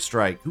artillery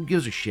strike. Who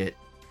gives a shit?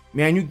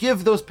 Man, you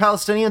give those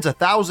Palestinians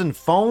 1,000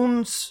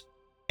 phones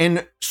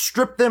and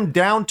strip them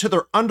down to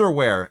their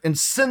underwear and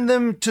send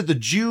them to the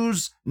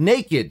Jews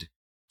naked.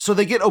 So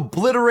they get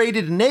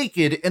obliterated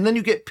naked, and then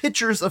you get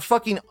pictures of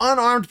fucking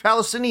unarmed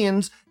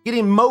Palestinians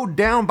getting mowed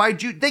down by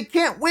Jews. They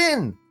can't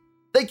win.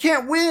 They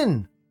can't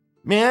win.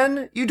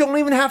 Man, you don't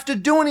even have to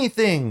do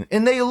anything,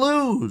 and they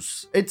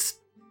lose.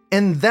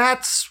 And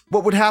that's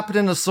what would happen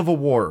in a civil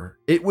war.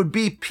 It would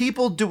be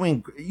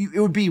it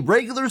would be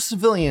regular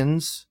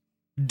civilians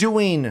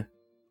doing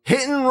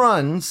hit and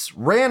runs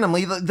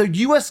randomly. The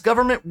US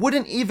government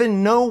wouldn't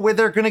even know where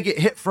they're going to get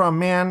hit from,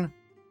 man.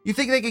 You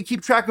think they could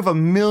keep track of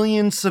 1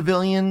 million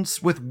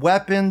civilians with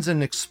weapons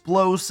and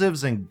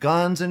explosives and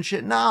guns and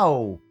shit?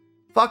 No.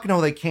 Fuck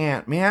no, they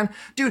can't, man.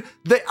 Dude,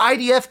 the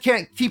IDF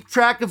can't keep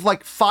track of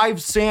like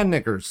 5 sand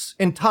niggers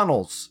in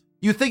tunnels.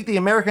 You think the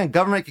American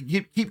government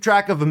can keep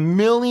track of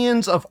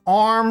millions of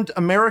armed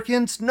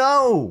Americans?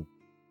 No.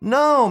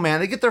 No, man.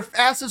 They get their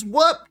asses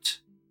whooped.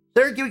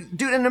 Dude,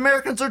 and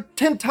Americans are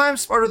 10 times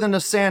smarter than a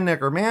sand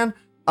nigger, man.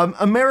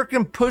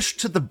 American pushed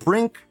to the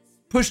brink,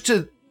 pushed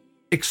to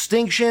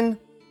extinction,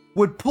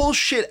 would pull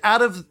shit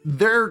out of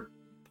their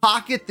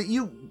pocket that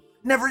you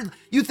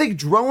think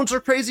drones are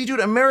crazy, dude?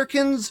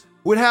 Americans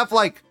would have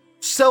like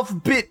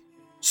self-built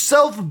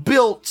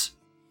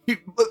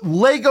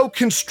Lego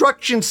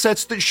construction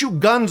sets that shoot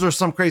guns or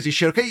some crazy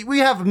shit. Okay, we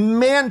have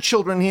man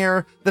children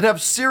here that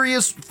have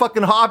serious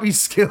fucking hobby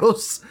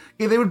skills.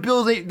 Okay, they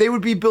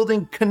would be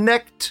building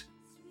Connects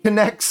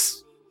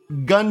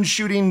gun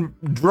shooting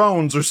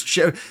drones or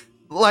shit.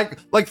 Like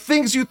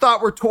things you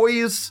thought were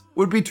toys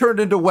would be turned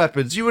into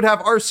weapons. You would have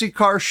RC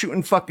cars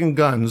shooting fucking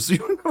guns.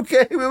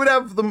 Okay, we would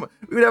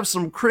have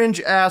some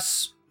cringe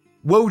ass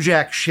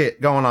Wojak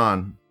shit going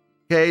on.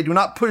 Okay, do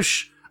not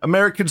push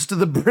Americans to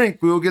the brink.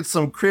 We will get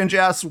some cringe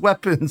ass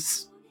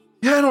weapons.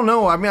 Yeah, I don't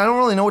know. I mean, I don't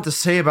really know what to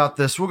say about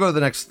this. We'll go to the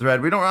next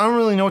thread. I don't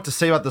really know what to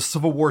say about the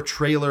Civil War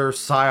trailer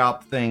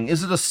psyop thing.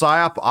 Is it a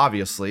psyop?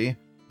 Obviously,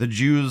 the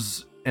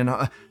Jews in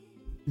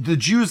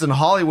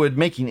Hollywood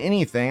making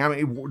anything. I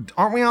mean,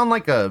 aren't we on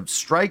like a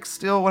strike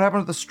still? What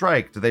happened to the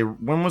strike?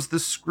 When was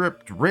this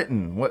script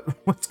written?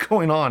 What's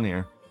going on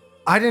here?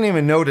 I didn't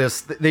even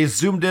notice. They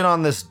zoomed in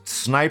on this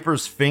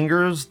sniper's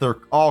fingers. They're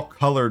all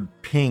colored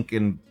pink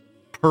and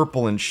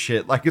purple and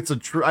shit. Like it's I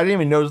didn't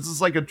even notice. Is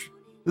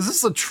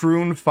this a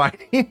troon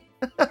fighting?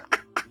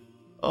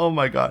 Oh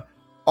my god.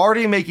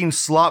 Already making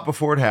slop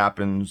before it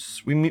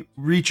happens. We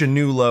reach a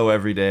new low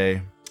every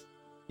day.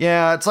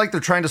 Yeah, it's like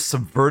they're trying to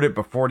subvert it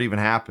before it even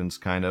happens,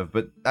 kind of.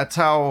 But that's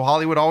how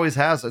Hollywood always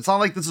has. It's not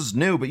like this is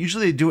new, but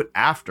usually they do it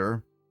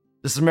after.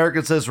 This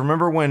American says,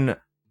 remember when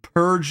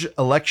Purge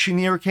election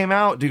year came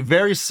out? Dude,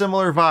 very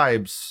similar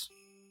vibes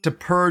to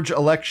Purge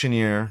election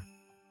year.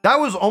 That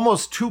was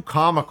almost too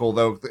comical,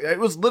 though. It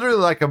was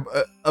literally like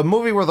a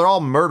movie where they're all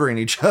murdering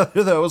each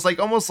other, though. It was like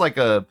almost like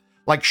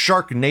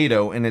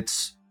Sharknado in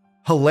its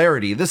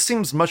hilarity. This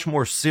seems much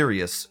more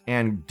serious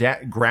and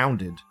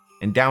grounded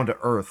and down to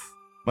earth.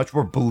 Much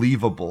more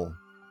believable.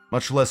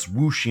 Much less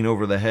whooshing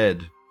over the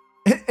head.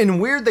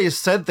 And weird they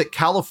said that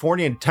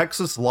California and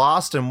Texas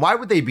lost, and why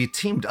would they be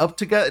teamed up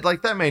together?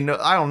 Like, that may no,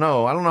 I don't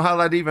know. I don't know how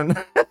that even...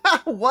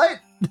 What?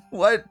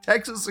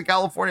 Texas and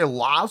California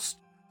lost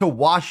to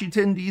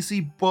Washington,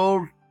 D.C.?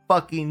 Bull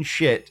fucking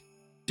shit.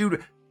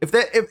 Dude,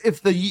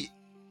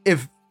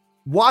 if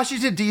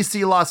Washington,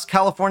 D.C. lost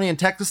California and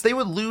Texas, they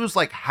would lose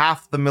like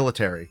half the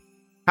military.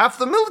 Half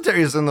the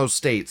military is in those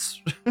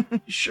states.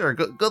 Sure,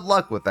 good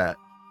luck with that.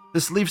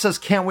 This Leaf says,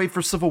 can't wait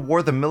for Civil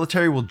War. The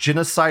military will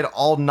genocide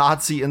all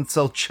Nazi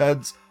incel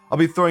chuds. I'll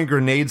be throwing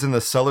grenades in the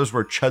cellars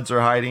where chuds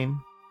are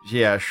hiding.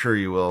 Yeah, sure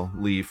you will,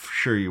 Leaf.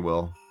 Sure you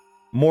will.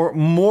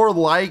 More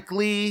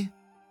likely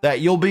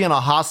that you'll be in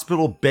a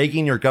hospital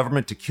begging your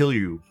government to kill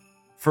you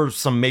for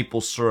some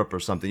maple syrup or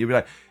something. You'll be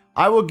like,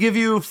 I will give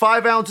you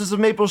 5 ounces of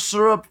maple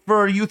syrup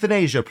for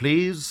euthanasia,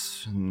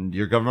 please. And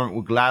your government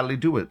will gladly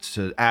do it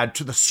to add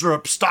to the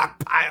syrup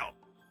stockpile.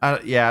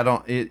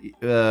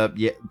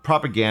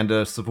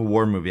 Propaganda, Civil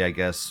War movie, I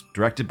guess.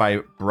 Directed by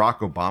Barack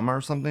Obama or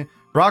something.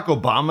 Barack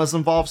Obama's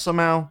involved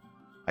somehow,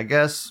 I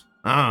guess.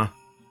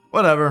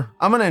 Whatever.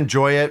 I'm gonna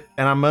enjoy it,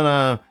 and I'm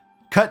gonna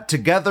cut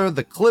together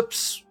the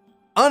clips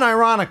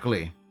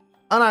unironically.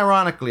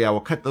 Unironically, I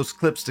will cut those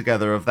clips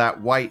together of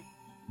that white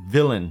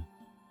villain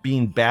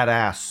being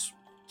badass,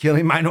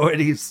 killing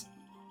minorities.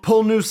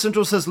 Poll News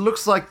Central says,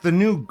 looks like the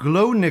new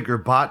Glow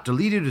Nigger bot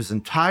deleted his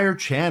entire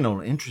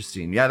channel.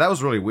 Interesting. Yeah, that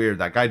was really weird.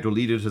 That guy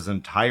deleted his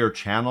entire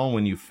channel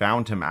when you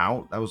found him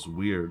out. That was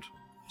weird.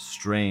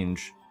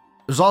 Strange.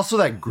 There's also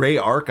that Gray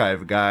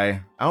Archive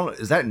guy.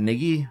 Is that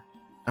Niggy?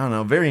 I don't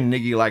know. Very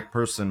Niggy-like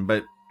person,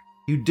 but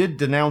he did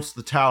denounce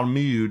the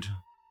Talmud.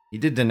 He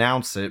did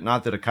denounce it.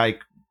 Not that Akaik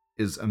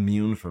is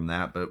immune from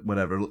that, but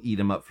whatever. It'll eat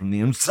him up from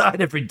the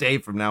inside every day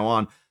from now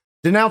on.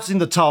 Denouncing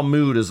the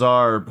Talmud is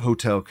our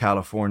Hotel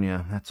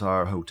California. That's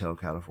our Hotel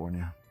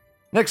California.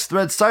 Next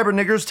thread, cyber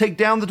niggers take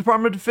down the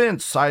Department of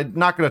Defense. I'm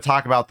not going to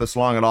talk about this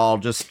long at all.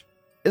 Just,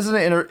 isn't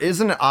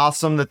it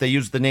awesome that they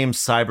use the name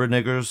cyber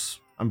niggers?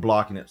 I'm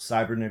blocking it.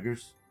 Cyber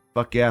niggers.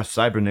 Fuck yeah,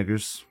 cyber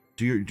niggers.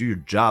 Do your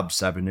job,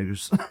 cyber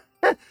niggers.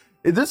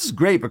 This is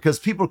great because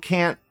people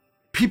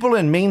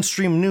in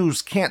mainstream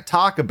news can't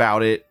talk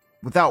about it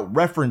without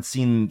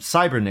referencing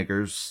cyber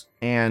niggers.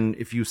 And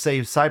if you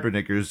say cyber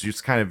niggers, you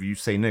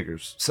say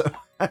niggers. So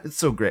it's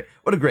so great.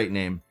 What a great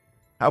name.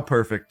 How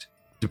perfect.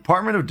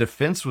 Department of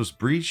Defense was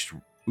breached.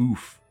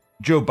 Oof.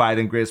 Joe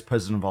Biden, greatest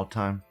president of all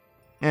time.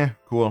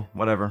 Cool.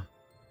 Whatever.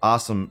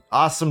 Awesome.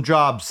 Awesome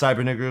job,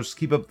 cyber niggers.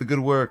 Keep up the good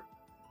work,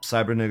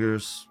 cyber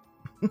niggers.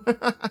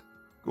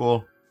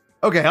 Cool.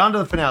 Okay, on to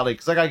the finale,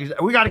 because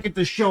we gotta get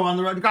this show on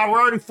the road. God, we're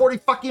already 40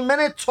 fucking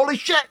minutes. Holy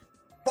shit.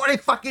 40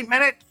 fucking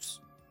minutes.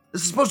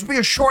 This is supposed to be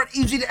a short,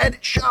 easy to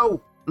edit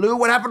show. Lou,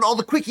 what happened to all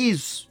the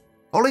quickies?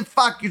 Holy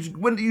fuck, you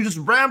just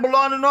rambled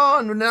on,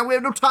 and now we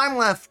have no time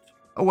left.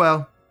 Oh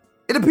well.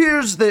 It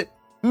appears that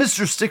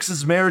Mr.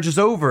 Styx's marriage is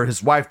over.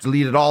 His wife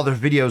deleted all their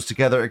videos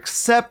together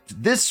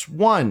except this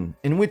one,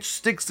 in which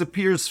Styx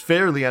appears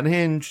fairly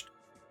unhinged.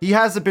 He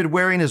hasn't been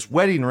wearing his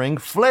wedding ring,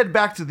 fled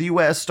back to the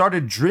US,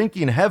 started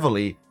drinking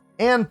heavily,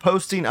 and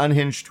posting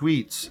unhinged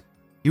tweets.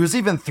 He was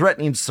even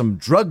threatening some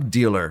drug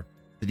dealer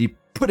that he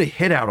put a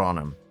hit out on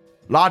him.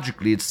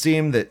 Logically, it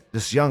seemed that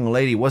this young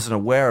lady wasn't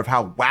aware of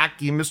how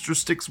wacky Mr.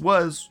 Styx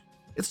was.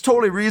 It's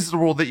totally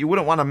reasonable that you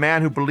wouldn't want a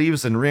man who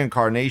believes in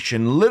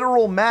reincarnation,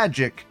 literal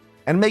magic,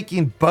 and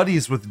making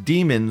buddies with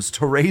demons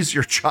to raise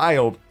your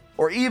child,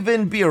 or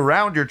even be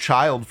around your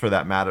child for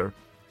that matter.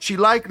 She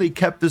likely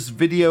kept this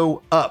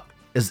video up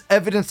as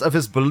evidence of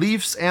his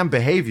beliefs and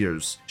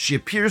behaviors. She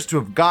appears to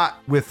have got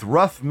with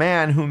rough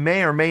man who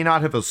may or may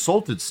not have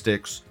assaulted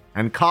Styx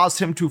and caused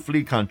him to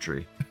flee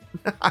country.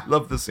 I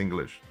love this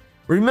English.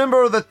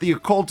 Remember that the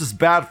occult is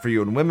bad for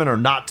you and women are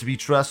not to be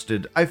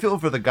trusted. I feel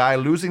for the guy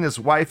losing his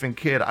wife and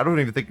kid. I don't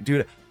even think,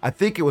 dude, I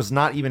think it was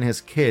not even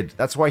his kid.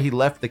 That's why he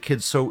left the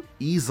kid so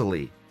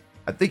easily.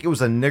 I think it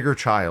was a nigger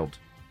child.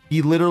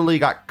 He literally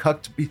got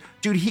cucked.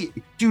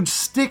 Dude,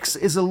 Styx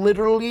is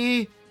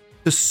literally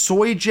the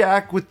soy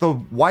jack with the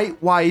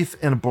white wife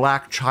and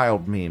black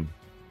child meme.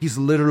 He's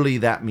literally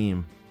that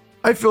meme.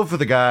 I feel for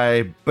the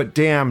guy, but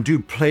damn,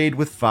 dude played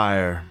with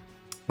fire.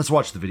 Let's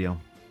watch the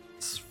video.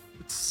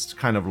 It's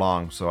kind of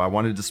long, so I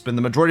wanted to spend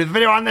the majority of the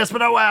video on this,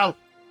 but oh well.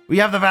 We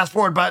have the fast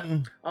forward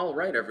button. All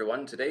right,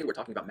 everyone. Today we're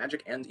talking about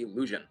magic and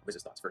illusion.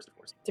 Liz's thoughts first, of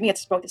course. To me,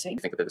 it's both the same. You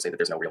think that they're to say that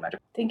there's no real magic?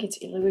 I think it's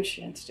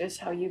illusion. It's just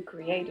how you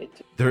create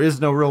it. There is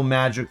no real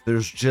magic.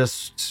 There's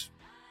just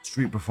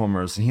street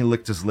performers, and he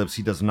licked his lips.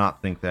 He does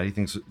not think that. He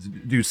thinks,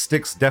 dude,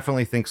 Styx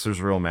definitely thinks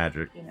there's real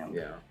magic. You know.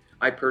 Yeah.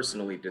 I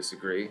personally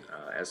disagree.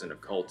 As an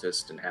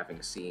occultist and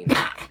having seen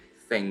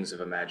things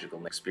of a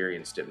magical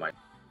experienced it myself.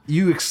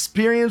 You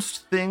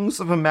experienced things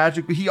of a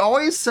magical... He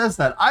always says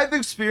that. I've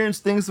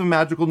experienced things of a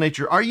magical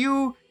nature. Are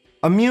you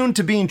immune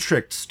to being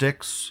tricked,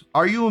 Styx?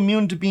 Are you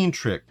immune to being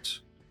tricked?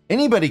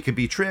 Anybody could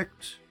be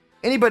tricked.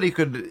 Anybody...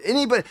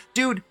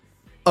 Dude,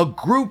 a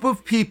group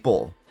of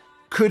people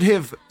could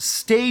have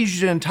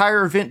staged an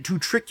entire event to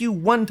trick you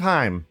one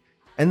time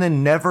and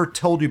then never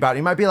told you about it.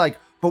 You might be like,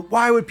 but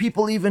why would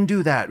people even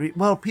do that?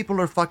 Well, people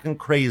are fucking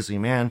crazy,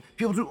 man.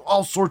 People do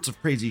all sorts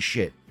of crazy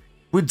shit.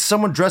 Would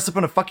someone dress up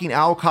in a fucking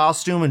owl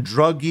costume and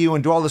drug you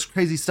and do all this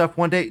crazy stuff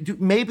one day?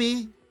 Dude,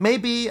 maybe.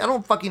 I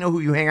don't fucking know who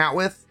you hang out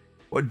with.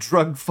 What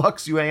drug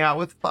fucks you hang out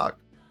with? Fuck.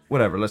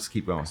 Whatever, let's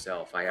keep going.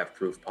 I have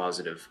proof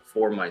positive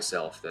for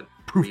myself that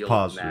real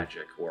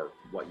magic, or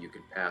what you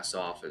could pass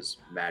off as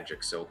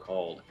magic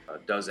so-called,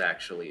 does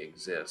actually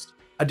exist.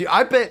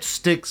 I bet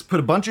Styx put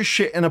a bunch of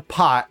shit in a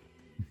pot,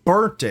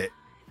 burnt it,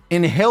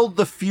 inhaled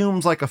the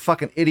fumes like a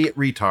fucking idiot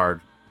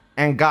retard,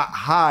 and got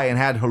high and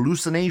had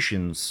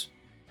hallucinations.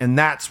 And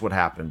that's what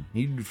happened.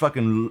 He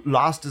fucking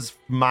lost his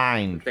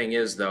mind. The thing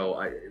is,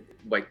 though,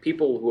 like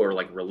people who are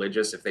like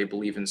religious, if they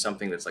believe in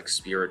something that's like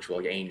spiritual,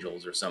 like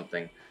angels or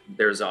something,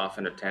 there's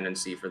often a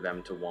tendency for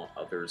them to want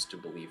others to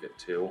believe it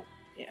too.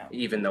 Yeah.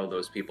 Even though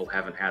those people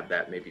haven't had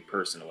that maybe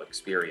personal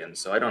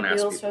experience. So I don't ask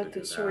people to do that. You also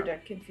to sort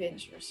of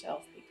convince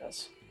yourself,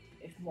 because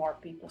if more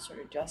people sort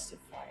of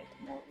justify it,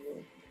 the more real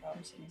it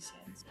becomes in a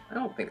sense. I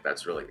don't think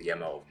that's really the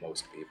MO of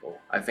most people.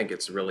 I think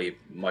it's really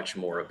much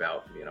more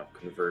about,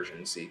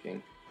 conversion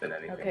seeking than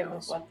anything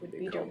else. But what would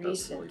be the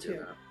reason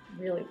to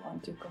really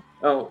want to come?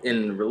 Well,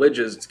 in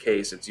religious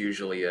case, it's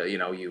usually,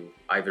 you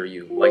either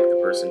you like the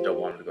person, don't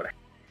want them to go to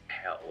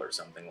hell or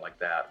something like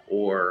that,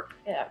 or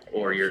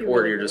you're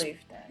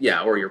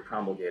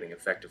promulgating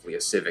effectively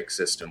a civic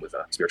system with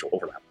a spiritual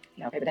overlap.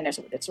 Yeah, okay, but then there's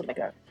sort of like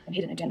a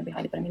hidden agenda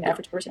behind it. But I mean, the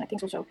average person, I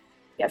think, also,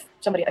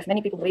 if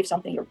many people believe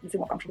something, you feel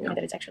more comfortable knowing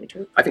that it's actually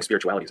true. I think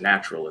spirituality is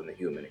natural in the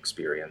human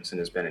experience and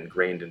has been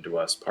ingrained into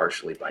us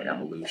partially by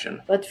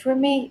evolution. But for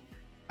me,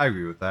 I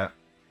agree with that.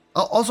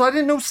 Also, I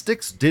didn't know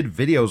Styx did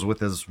videos with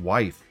his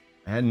wife.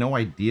 I had no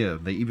idea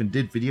they even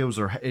did videos,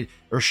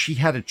 or she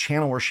had a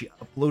channel where she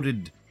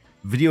uploaded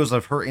videos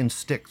of her in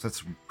Styx.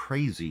 That's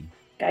crazy.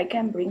 I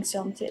can bring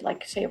something,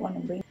 like say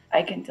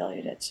I can tell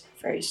you that's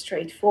very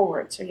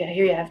straightforward. So yeah,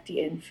 here you have the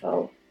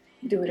info,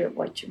 do it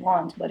what you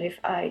want. But if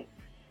I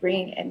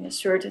bring in a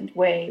certain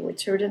way with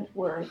certain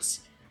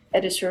words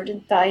at a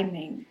certain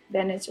timing,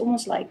 then it's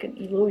almost like an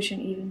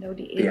illusion, even though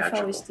the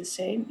info is the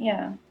same.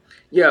 Yeah.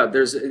 Yeah,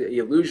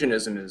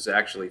 illusionism is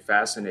actually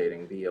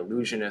fascinating. The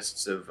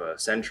illusionists of a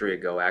century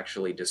ago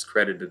actually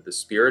discredited the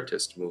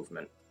Spiritist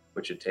movement,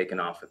 which had taken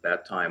off at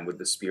that time with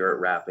the spirit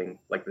rapping,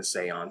 like the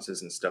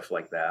seances and stuff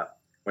like that,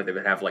 where they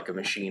would have like a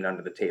machine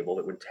under the table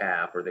that would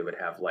tap, or they would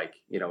have like,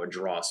 a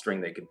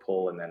drawstring they could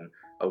pull, and then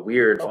a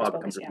weird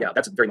fog comes. Yeah,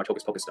 that's very much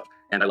hocus pocus stuff.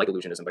 And I like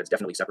illusionism, but it's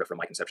definitely separate from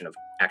my conception of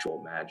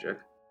actual magic.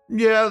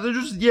 Yeah,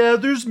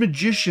 there's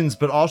magicians,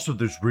 but also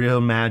there's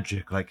real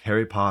magic, like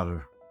Harry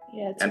Potter.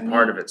 Yeah, and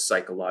part of it's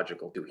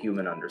psychological to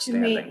human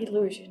understanding. To me,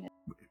 illusion.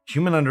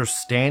 Human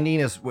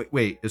understanding is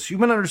is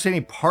human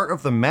understanding part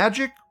of the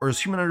magic, or is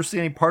human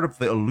understanding part of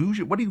the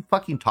illusion? What are you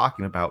fucking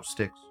talking about,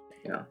 Styx?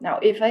 Yeah. Now,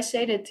 if I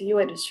say that to you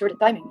at a certain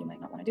timing, you might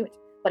not want to do it.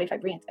 But if I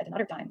bring it at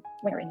another time,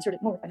 when you're in a certain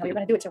mood, I know you're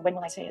going to do it. So when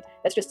will I say it?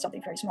 That's just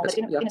something very small. But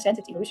in a sense,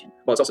 it's illusion.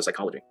 Well, it's also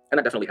psychology, and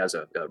that definitely has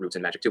roots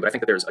in magic too. But I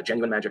think that there's a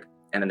genuine magic,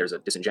 and then there's a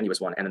disingenuous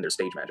one, and then there's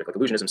stage magic, like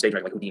illusionism, stage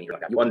magic, like Houdini,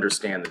 like that. You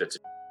understand that it's.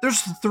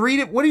 There's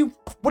three.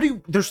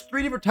 There's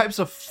three different types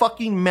of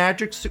fucking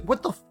magic.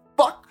 What the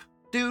fuck,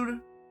 dude?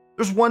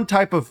 There's one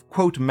type of,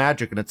 quote,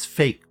 magic, and it's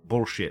fake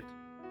bullshit.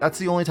 That's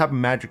the only type of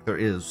magic there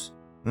is.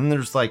 Then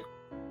there's, like,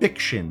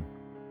 fiction.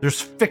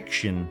 There's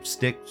fiction,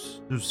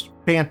 Styx. There's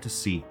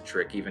fantasy.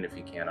 Trick, even if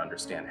you can't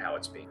understand how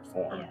it's being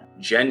performed.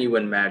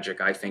 Genuine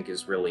magic, I think,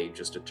 is really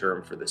just a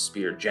term for the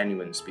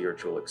genuine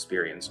spiritual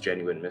experience,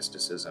 genuine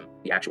mysticism,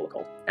 the actual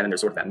occult. And then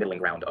there's sort of that middling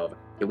ground of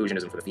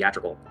illusionism for the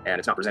theatrical, and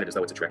it's not presented as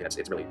though it's a trick, and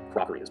it's really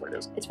crockery is what it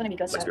is. It's funny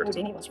because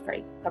Houdini was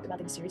very talked about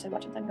in the series I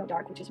watched in Time Go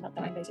Dark, which is about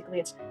time. Basically,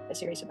 it's a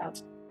series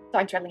about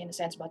time traveling in a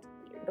sense, but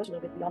it goes a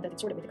little bit beyond that.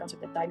 It's sort of with the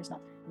concept that time is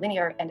not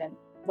linear, and then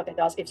what that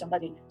does, if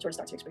somebody sort of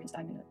starts to experience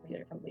time in a way,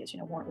 there probably is,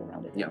 more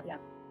around it. Yeah,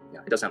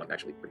 it does sound like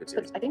actually a pretty good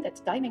series. But I think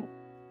that timing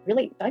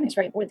is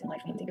very important in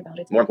life when you think about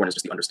it. More important is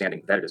just the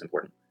understanding that it is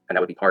important, and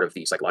that would be part of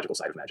the psychological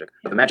side of magic.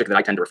 But the magic that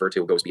I tend to refer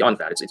to goes beyond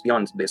that. It's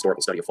beyond the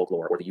historical study of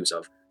folklore or the use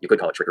of, you could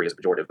call it trickery as a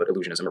pejorative, but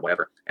illusionism or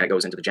whatever, and it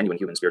goes into the genuine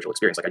human spiritual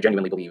experience. Like, I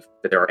genuinely believe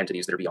that there are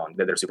entities that are beyond,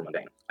 that are super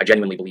mundane. I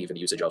genuinely believe in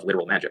the usage of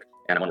literal magic,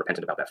 and I'm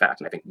unrepentant about that fact,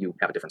 and I think you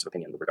have a difference of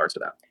opinion with regards to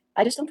that.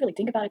 I just don't really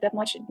think about it that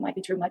much. It might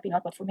be true, might be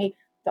not, but for me,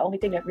 the only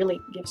thing that really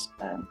gives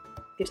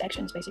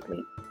action is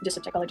basically just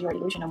a psychology or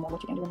illusion on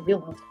what you can do in the real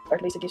world, or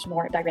at least it gives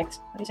more direct,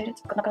 how do you say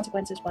it? Not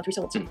consequences, but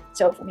results.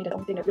 So for me, the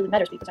only thing that really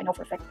matters, because I know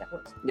for a fact that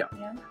works. Yeah.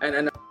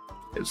 And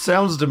it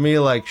sounds to me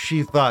like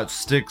she thought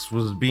Styx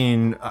was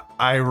being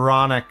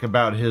ironic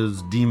about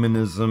his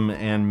demonism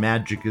and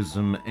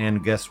magicism,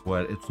 and guess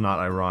what? It's not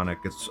ironic,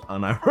 it's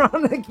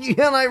unironic. He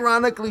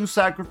unironically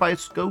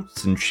sacrificed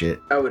goats and shit.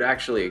 I would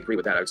actually agree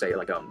with that. I would say,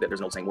 like, there's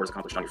an old saying, more is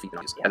accomplished on your feet than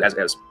on your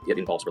as it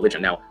involves religion.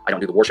 Now, I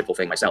don't do the worshipful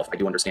thing myself. I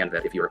do understand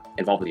that if you're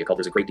involved with the occult,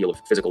 there's a great deal of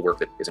physical work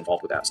that is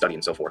involved with that, study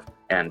and so forth.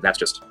 And that's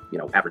just,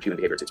 average human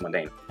behavior. It's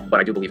mundane. But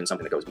I do believe in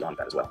something that goes beyond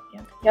that as well. Yeah.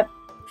 Yep.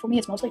 For me,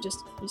 it's mostly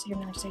just hear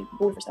me just say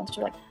bull for stuff,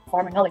 sort of like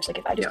farmer knowledge. Like,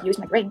 if I just use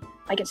my brain,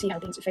 I can see how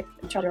things affect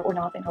each other or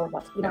not, and how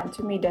what. And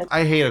to me, that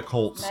I hate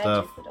occult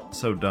stuff.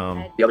 So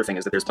dumb. The other thing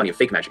is that there's plenty of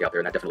fake magic out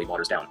there, and that definitely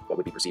waters down what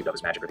would be perceived of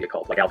as magic or the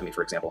occult. Like alchemy,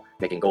 for example,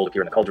 making gold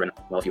appear in the cauldron.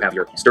 Well, if you have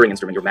your stirring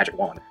instrument, your magic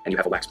wand, and you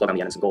have a wax plug on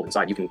the end and some gold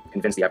inside, you can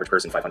convince the average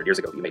person 500 years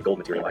ago that you made gold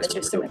materialize. It's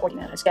just an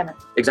ordinary scammer.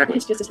 Exactly.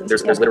 It's just there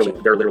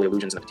are literally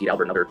allusions in the Petit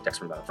Albert and other texts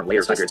from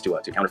later time periods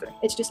to counterfeiting.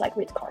 It's just like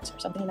with cards or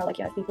something, like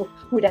you have people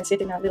who then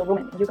sit in a little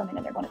room and you come in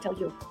and they're going to tell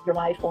you your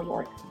life or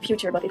your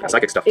future. But if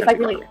I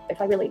really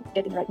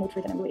get in the right mood for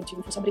it and I'm really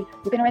into for somebody,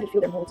 you can already feel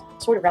their mood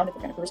sort of around the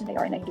kind of person they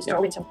are, and then you just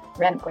throw in some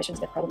random questions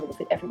that probably will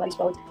fit everybody's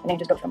boat, and then you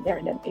just go from there.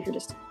 And then if you're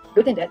just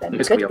good in that, then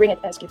you could bring it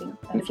as giving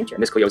the future.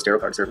 Miss Cleo's tarot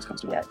card service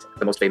comes to mind.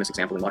 The most famous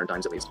example in modern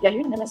times, at least. Yeah, here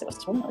in the Netherlands there was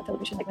this woman on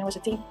television, like when I was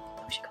a teen.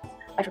 What was she called?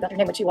 I forgot her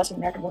name, but she was an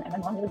American woman,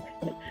 and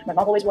my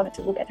mom always wanted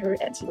to look at her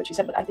and see what she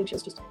said, but I think she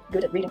was just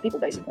good at reading people,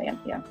 basically. And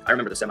I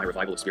remember the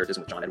semi-revival of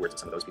Spiritism with John Edwards and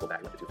some of those people back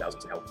in like the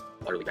 2000s, and how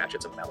utterly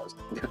batshit some of that was.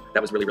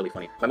 That was really, really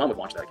funny. My mom would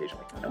watch that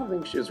occasionally. I don't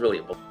think she was really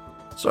a book.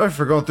 Sorry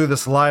for going through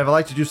this live. I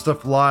like to do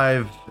stuff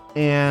live,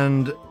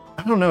 and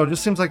I don't know, it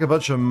just seems like a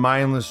bunch of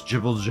mindless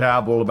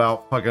jibble-jabble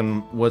about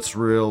fucking what's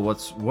real,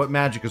 what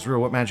magic is real,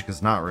 what magic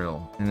is not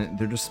real. And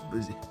they're just...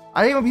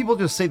 I hate when people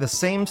just say the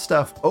same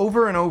stuff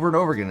over and over and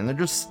over again,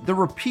 and they're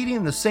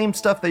repeating the same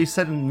stuff they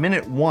said in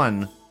minute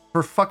 1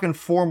 for fucking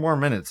 4 more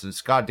minutes.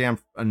 It's goddamn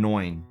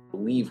annoying.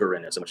 Believer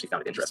in it so much she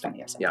found it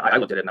interesting. Yeah, I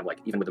looked at it and I'm like,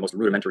 even with the most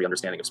rudimentary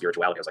understanding of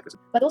spirituality, I was like, this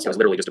is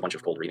literally just a bunch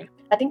of cold reading.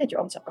 I think that your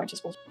own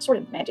subconscious will sort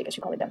of magic, as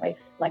you call it that way.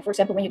 Like, for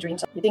example, when you dream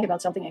something, you think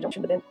about something and don't,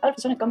 but then all of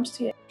a sudden it comes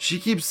to you. She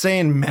keeps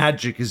saying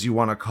magic, as you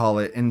want to call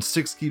it, and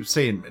Styx keeps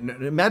saying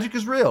magic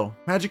is real.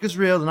 Magic is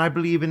real, and I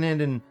believe in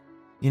it, and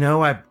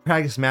I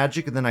practice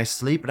magic, and then I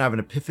sleep, and I have an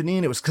epiphany,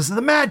 and it was because of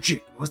the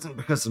magic. It wasn't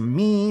because of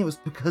me. It was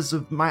because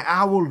of my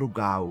owl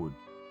god.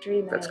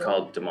 That's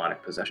called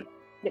demonic possession.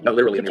 No,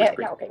 literally. Okay,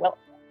 well,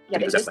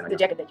 it's just the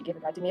jacket that you give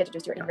it, right? To me, it's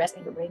just your rest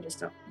in your brain.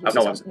 Just I'm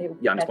just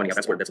pointing out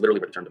that's literally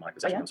where the term demonic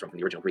possession comes from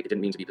the original Greek. It didn't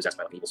mean to be possessed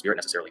by an evil spirit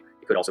necessarily.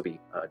 It could also be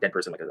a dead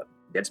person, like a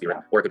dead spirit,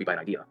 or it could be by an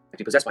idea. If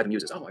you're possessed by the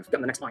muses, I've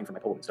gotten the next line for my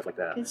poem and stuff like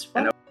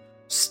that.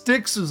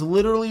 Styx is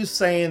literally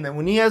saying that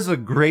when he has a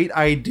great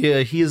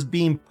idea, he is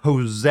being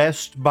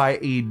possessed by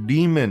a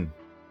demon.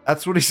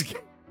 That's what he's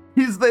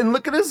then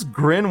look at his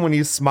grin when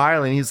he's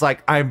smiling. He's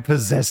like, I'm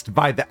possessed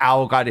by the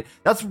owl god.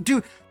 That's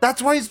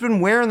why he's been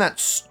wearing that.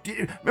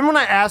 Remember when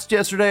I asked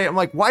yesterday, I'm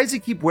like, why does he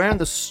keep wearing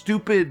the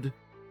stupid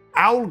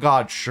owl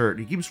god shirt?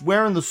 He keeps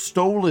wearing the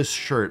Stolas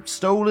shirt.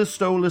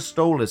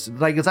 Stolas.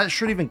 Like, is that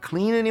shirt even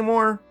clean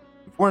anymore?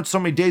 You've worn it so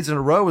many days in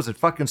a row. Does it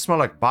fucking smell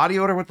like body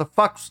odor? What the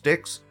fuck,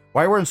 Styx?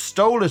 Why are you wearing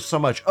Stolas so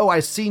much? Oh,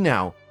 I see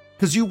now.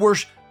 He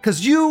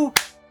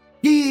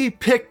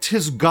picked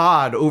his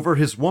god over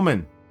his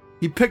woman.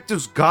 He picked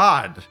his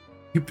god.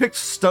 He picked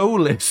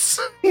Stolas.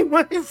 He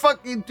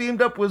fucking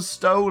teamed up with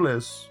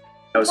Stolas.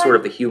 That was sort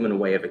of the human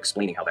way of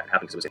explaining how that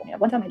happened. Because it was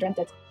one time I dreamt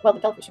that, the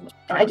television was,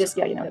 and I just,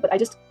 but I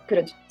just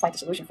couldn't find the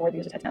solution for it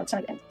because it had an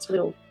outside and it's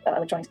little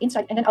electronics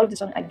inside, and then out of the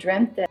sudden I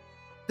dreamt that.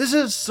 This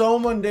is so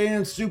mundane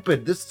and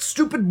stupid. This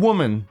stupid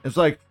woman is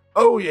like,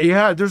 oh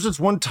yeah, there's this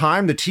one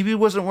time the TV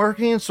wasn't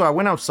working, so I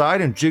went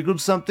outside and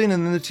jiggled something,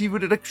 and then the TV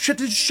did like, shit,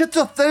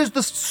 that is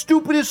the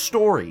stupidest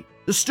story.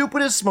 The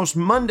stupidest, most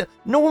mundane.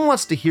 No one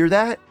wants to hear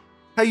that.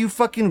 How you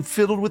fucking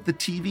fiddled with the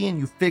TV and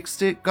you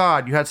fixed it?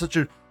 God, you had such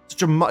a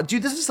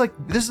dude, this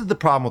is the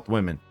problem with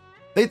women.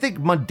 They think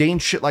mundane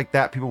shit like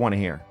that people want to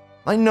hear.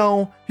 I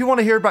know, people want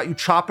to hear about you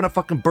chopping a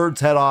fucking bird's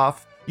head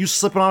off, you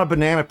slipping on a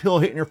banana peel,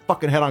 hitting your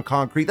fucking head on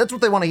concrete. That's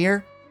what they want to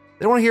hear.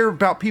 They want to hear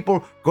about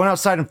people going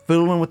outside and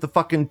fiddling with the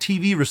fucking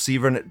TV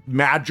receiver and it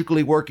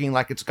magically working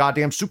like it's a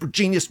goddamn super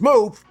genius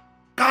move.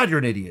 God, you're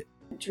an idiot.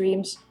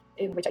 Dreams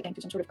in which I came to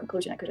some sort of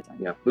conclusion I could have done.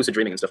 Yeah, lucid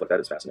dreaming and stuff like that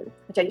is fascinating.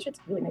 But yeah, you should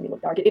really maybe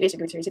look dark. It is a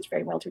good series. It's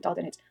very well thought,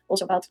 and it's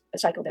also about a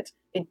cycle that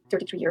in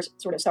 33 years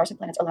sort of stars and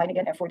planets align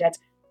again, and for that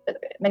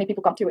many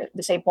people come to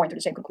the same point or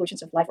the same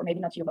conclusions of life, or maybe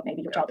not you, but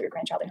maybe your child or your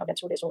grandchild, and how that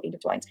sort of is all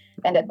intertwined.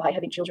 And that by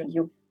having children,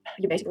 you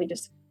basically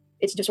just,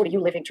 it's just sort of you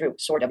living through,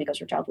 sort of, because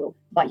your child will,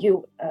 by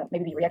you,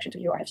 maybe be a reaction to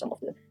you or have some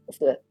of the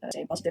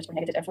same positives or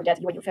negatives, and for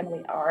that you and your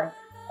family are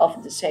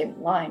of the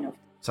same line of.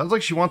 Sounds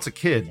like she wants a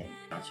kid.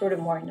 Sort of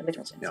more in the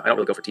literal sense. Yeah, I don't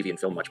really go for TV and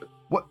film much, but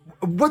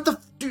what the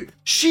dude?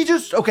 She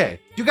just okay.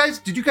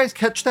 Did you guys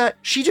catch that?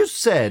 She just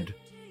said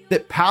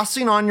that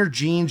passing on your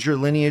genes, your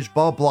lineage,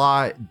 blah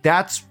blah.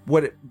 That's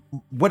what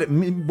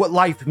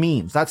life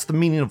means. That's the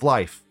meaning of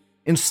life.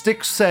 And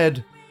Styx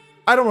said,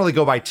 I don't really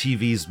go by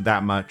TVs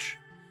that much.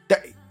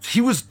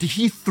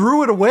 He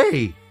threw it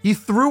away. He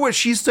threw what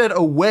she said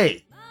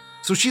away.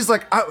 So she's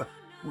like,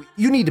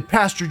 you need to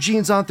pass your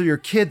genes on through your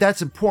kid.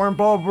 That's important.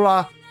 Blah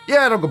blah.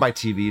 Yeah, I don't go by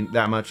TV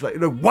that much. Like,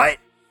 what?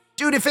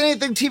 Dude, if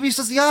anything, TV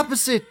says the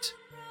opposite.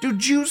 Dude,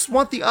 Jews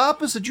want the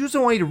opposite. Jews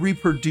don't want you to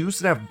reproduce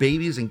and have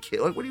babies and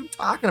kids. Like, what are you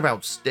talking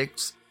about,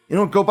 Styx? You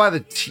don't go by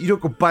the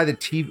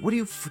TV. What do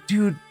you,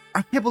 dude?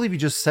 I can't believe you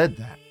just said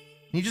that.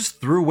 He just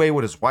threw away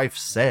what his wife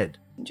said.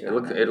 It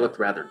looked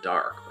rather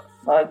dark.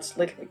 Well, it's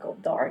literally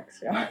called dark,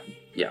 so.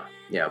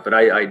 Yeah, but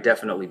I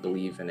definitely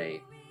believe in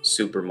a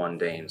super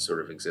mundane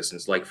sort of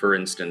existence. Like, for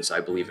instance,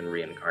 I believe in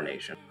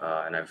reincarnation,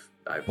 and I've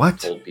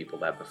told people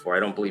that before. I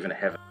don't believe in a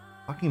heaven.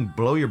 Fucking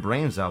blow your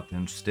brains out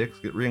then, Styx.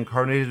 Get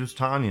reincarnated as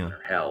Tanya.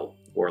 Or hell,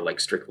 or like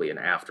strictly an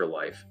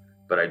afterlife.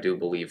 But I do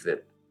believe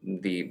that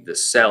the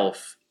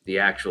self, the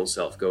actual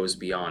self, goes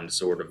beyond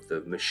sort of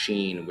the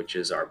machine, which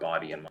is our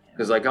body and mind.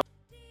 Because like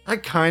I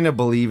kind of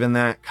believe in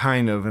that,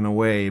 kind of in a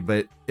way,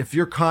 but if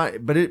you're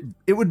but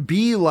it would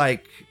be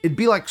like, it'd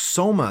be like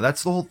Soma.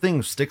 That's the whole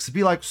thing, Styx. It'd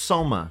be like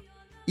Soma.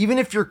 Even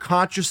if your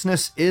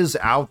consciousness is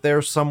out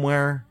there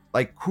somewhere,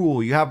 like,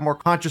 cool, you have more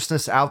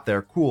consciousness out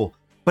there, cool.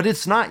 But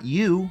it's not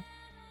you.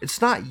 It's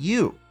not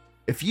you.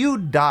 If you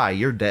die,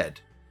 you're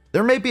dead.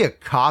 There may be a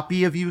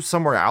copy of you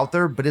somewhere out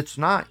there, but it's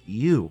not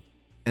you.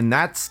 And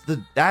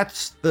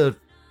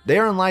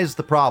therein lies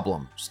the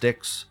problem,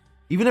 Styx.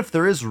 Even if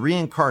there is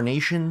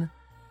reincarnation,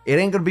 it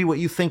ain't gonna be what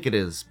you think it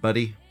is,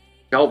 buddy.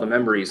 All the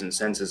memories and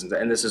senses,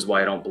 and this is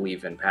why I don't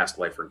believe in past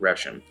life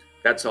regression.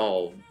 That's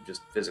all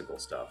just physical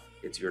stuff.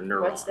 It's your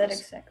neurons. What's that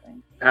exactly?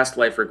 Past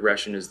life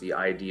regression is the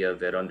idea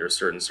that under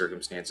certain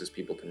circumstances,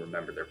 people can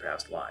remember their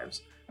past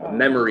lives. Oh.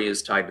 Memory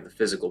is tied to the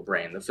physical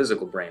brain. The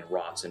physical brain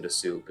rots into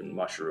soup and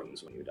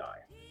mushrooms when you die.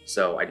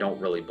 So I don't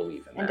really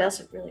believe in that. And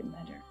does it really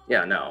matter?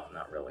 Yeah, no,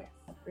 not really.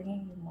 Not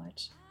bringing you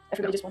much.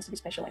 Everybody just wants to be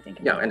special, I think.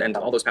 Yeah, and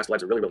all those past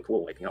lives are really, really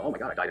cool. Like, you know, oh my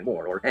God, I died in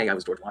war, or hey, I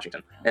was George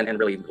Washington. And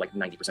really, like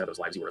 90% of those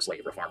lives, you were a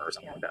slave or a farmer or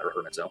something like that, or a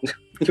hermit. So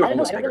you're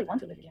almost. I don't really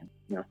want to live again.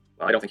 Yeah,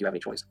 well, I don't think you have any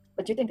choice.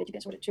 But do you think that you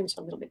can sort of choose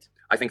a little bit?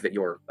 I think that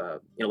your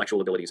intellectual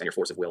abilities and your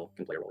force of will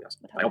can play a role. Yes.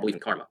 I don't believe in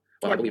karma.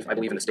 Well, I believe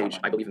in the stage.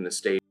 I believe in the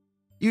stage.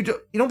 You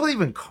don't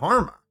believe in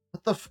karma?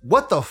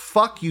 What the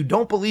fuck? You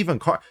don't believe in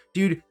karma,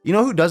 dude? You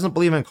know who doesn't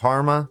believe in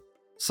karma?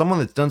 Someone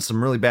that's done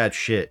some really bad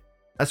shit.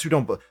 That's who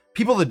don't.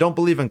 People that don't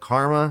believe in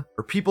karma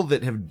are people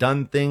that have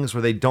done things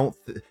where they don't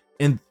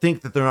and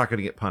think that they're not going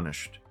to get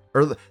punished,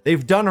 or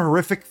they've done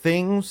horrific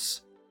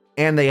things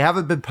and they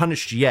haven't been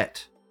punished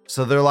yet.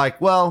 So they're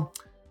like, well,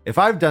 if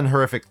I've done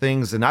horrific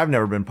things and I've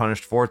never been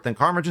punished for it, then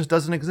karma just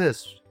doesn't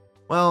exist.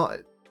 Well,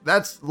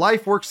 that's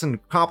life works in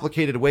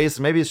complicated ways.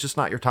 So maybe it's just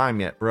not your time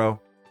yet, bro.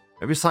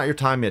 Maybe it's not your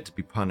time yet to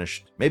be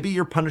punished. Maybe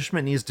your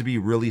punishment needs to be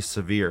really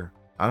severe.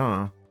 I don't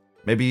know.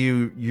 Maybe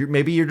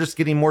you're just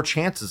getting more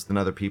chances than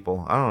other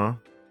people. I don't know.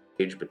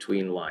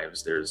 Between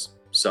lives, there's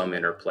some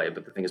interplay,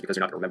 but the thing is, because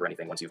you're not going to remember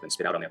anything once you've been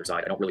spit out on the other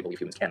side, I don't really believe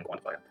humans can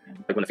quantify it.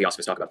 Like when the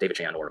Theosophists talk about David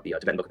Chan, or the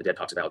Tibetan Book of the Dead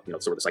talks about, you know,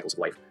 sort of the cycles of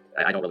life,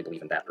 I don't really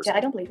believe in that personally. Yeah, I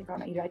don't believe in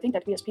karma either. I think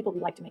that we as people, we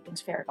like to make things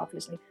fair,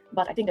 obviously,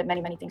 but I think that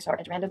many things are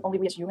at random. Only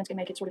we as humans can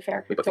make it sort of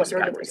fair to a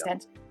certain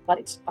extent, but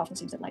it often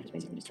seems that life is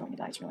basically just throwing the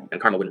dice, really.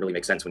 And karma wouldn't really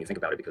make sense when you think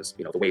about it, because,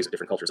 you know, the ways of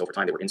different cultures over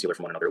time, they were insular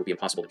from one another. It would be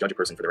impossible to judge a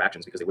person for their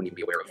actions because they wouldn't even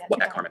be aware of what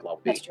that karmic law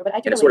would be. That's true, but I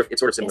think and it's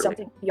sort of similar in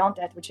something beyond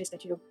that, which is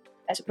that you,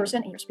 as a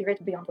person, in your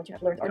spirit, beyond what you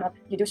have learned or not,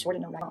 you do sort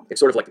of know right.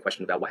 It's sort of like the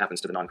question about what happens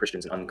to the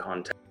non-Christians in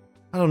uncontext.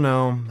 I don't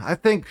know. I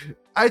think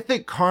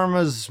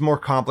karma's more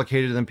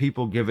complicated than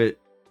people give it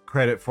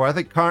credit for. I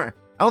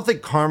don't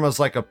think karma's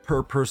like a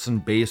per person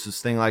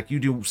basis thing. Like you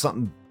do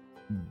something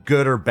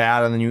good or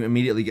bad and then you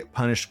immediately get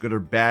punished, good or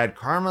bad.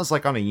 Karma's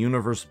like on a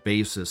universe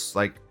basis.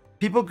 Like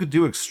people could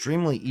do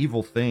extremely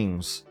evil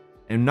things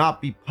and not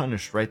be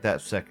punished right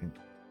that second.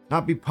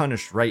 Not be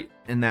punished right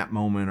in that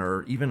moment,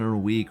 or even in a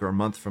week or a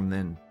month from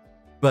then.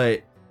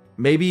 But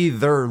maybe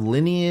their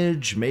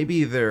lineage,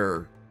 maybe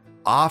their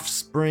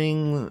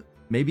offspring,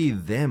 maybe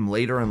them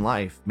later in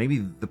life, maybe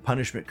the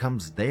punishment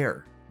comes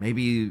there.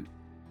 Maybe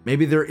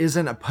there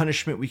isn't a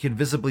punishment we can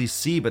visibly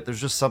see, but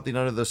there's just something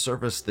under the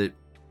surface that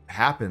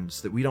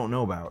happens that we don't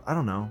know about. I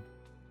don't know.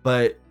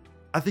 But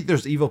I think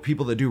there's evil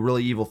people that do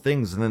really evil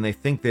things and then they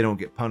think they don't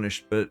get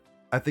punished, but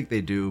I think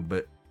they do,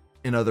 but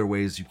in other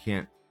ways you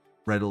can't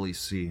readily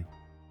see.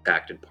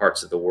 Impacted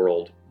parts of the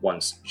world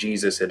once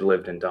Jesus had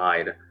lived and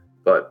died,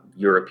 but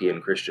European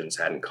Christians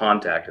hadn't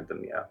contacted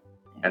them yet.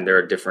 And there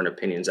are different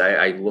opinions.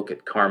 I look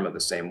at karma the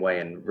same way,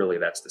 and really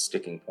that's the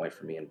sticking point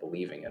for me in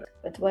believing in it.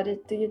 But what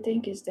do you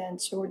think is then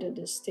sort of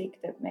the stick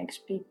that makes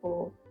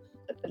people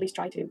at least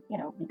try to,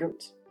 be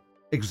good?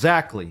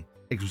 Exactly.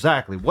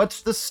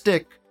 What's the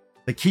stick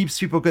that keeps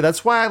people good?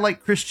 That's why I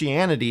like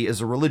Christianity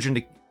as a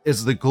religion,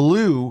 is the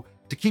glue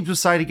to keep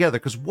society together.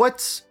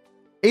 Because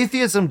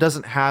atheism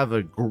doesn't have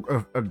a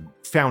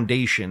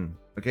foundation.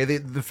 Okay,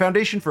 the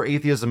foundation for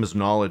atheism is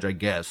knowledge, I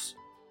guess.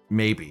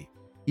 Maybe.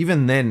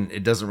 Even then,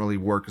 it doesn't really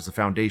work as a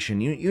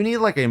foundation. You need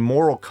like a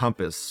moral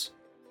compass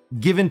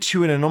given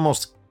to it in an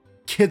almost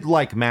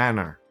kid-like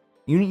manner.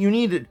 You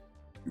need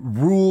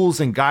rules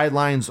and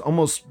guidelines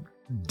almost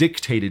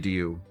dictated to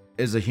you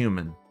as a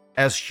human,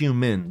 as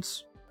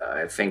humans.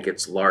 I think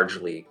it's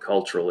largely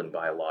cultural and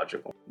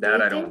biological.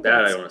 That I don't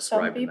ascribe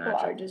some to people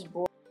magic. are just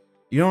born.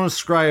 You don't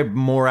ascribe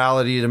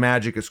morality to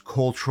magic as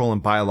cultural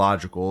and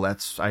biological.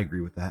 I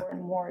agree with that.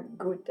 More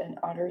good than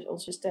others.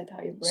 Also, just that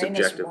how your brain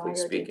Subjectively is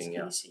wired, speaking,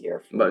 yeah. it's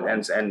easier. But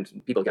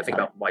and people got to think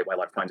about why a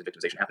lot of crimes and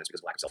victimization happens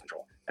because of lack of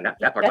self-control, and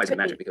that part ties into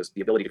magic because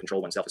the ability to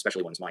control oneself,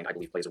 especially one's mind, I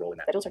believe plays a role in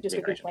that. But also just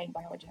being a good rational. way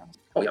biology.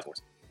 Honestly. Oh yeah, of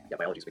course. Yeah,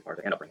 biology is a big part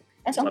of it, and upbringing.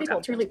 And some There's a lot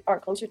of people talent. truly are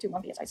closer to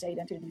monkey, as I say,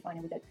 than to the divine.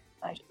 And with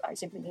that, I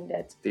simply mean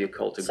that The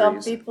occult agrees.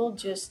 some people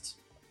just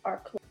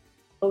are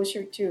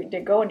closer to, they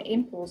go on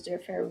impulse, they're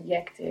very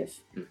reactive,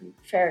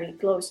 very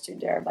close to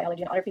their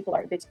biology, and other people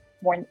are a bit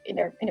more in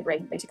the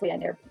brain, basically,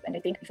 and they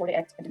think before they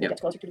act, and they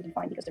get closer to the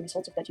divine, because the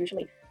results of that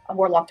usually are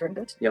more long-term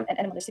good. And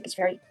animalistic is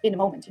very in the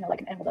moment, like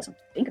an animal doesn't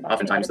think about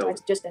Oftentimes, it. though,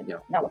 Just then,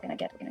 now what can I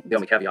get? The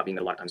only caveat being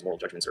that a lot of times moral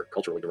judgments are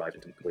culturally derived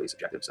and completely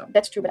subjective. So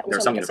that's true, but there are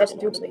also, some like I said, universal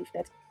I do norms. believe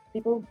that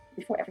people,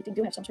 before everything,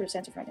 do have some sort of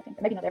sense of right, I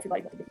think. Maybe not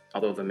everybody, but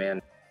Although the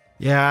man...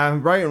 Yeah,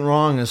 right and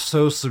wrong is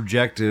so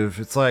subjective.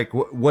 It's like,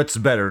 what's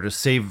better, to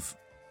save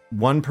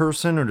one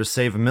person or to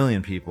save a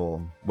million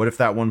people? What if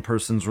that one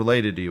person's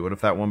related to you? What if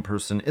that one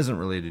person isn't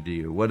related to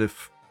you? What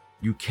if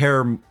you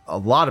care a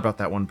lot about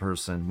that one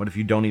person? What if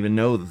you don't even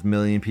know the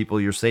million people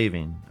you're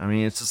saving? I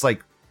mean, it's just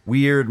like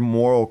weird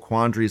moral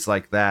quandaries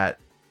like that.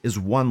 Is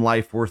one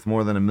life worth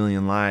more than a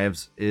million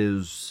lives?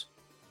 Is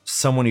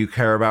someone you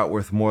care about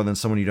worth more than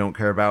someone you don't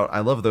care about?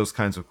 I love those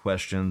kinds of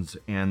questions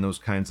and those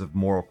kinds of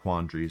moral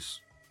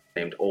quandaries.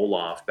 Named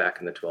Olaf back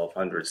in the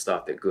 1200s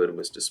thought that good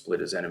was to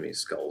split his enemies'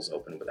 skulls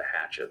open with a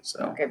hatchet.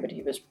 So okay, but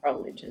he was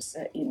probably just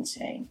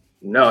insane.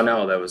 No,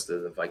 that was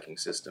the Viking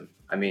system.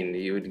 I mean,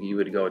 you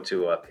would go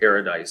to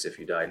paradise if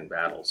you died in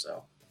battle.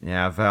 So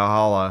yeah,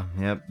 Valhalla.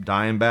 Yep,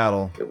 die in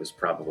battle. It was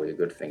probably a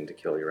good thing to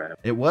kill your enemy.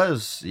 It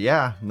was,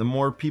 yeah. The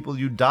more people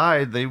you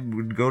died, they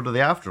would go to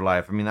the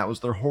afterlife. I mean, that was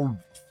their whole.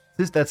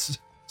 That's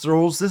their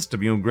whole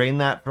system. You grain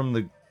that from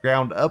the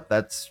ground up.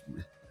 That's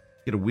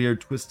get a weird,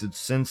 twisted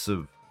sense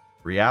of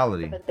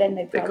reality. But then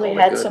they probably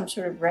had some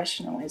sort of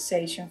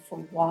rationalization for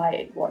why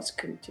it was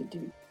good to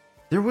do.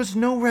 There was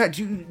no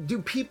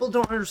dude, people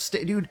don't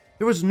understand, dude.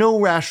 There was no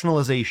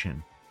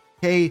rationalization.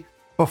 Okay,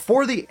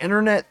 before the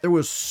internet, there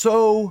was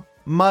so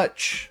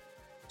much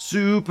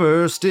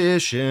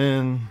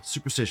superstition.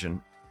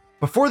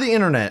 Before the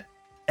internet,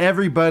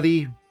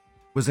 everybody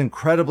was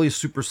incredibly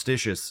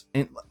superstitious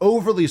and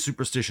overly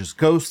superstitious.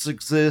 Ghosts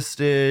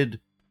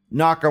existed.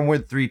 Knock on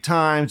wood 3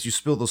 times. You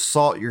spill the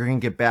salt, you're gonna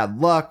get bad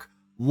luck.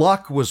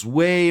 Luck was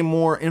way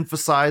more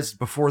emphasized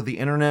before the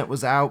internet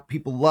was out.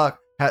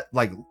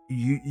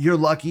 You're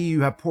lucky,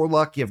 you have poor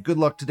luck, you have good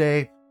luck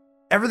today.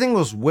 Everything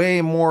was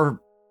way more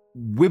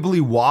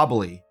wibbly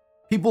wobbly.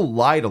 People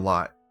lied a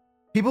lot.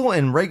 People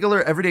in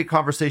regular everyday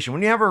conversation,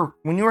 when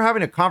you were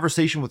having a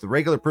conversation with a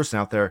regular person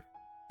out there,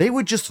 they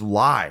would just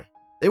lie.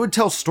 They would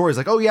tell stories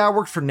like, oh yeah, I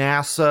worked for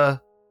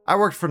NASA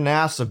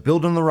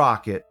building the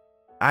rocket.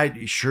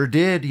 I sure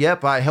did.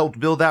 Yep, I helped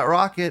build that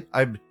rocket.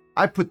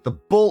 I put the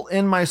bolt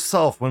in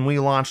myself when we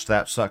launched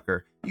that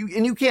sucker.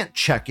 You can't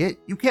check it.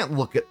 You can't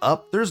look it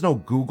up. There's no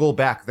Google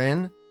back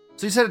then.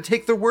 So you just had to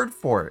take their word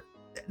for it.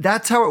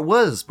 That's how it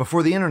was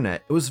before the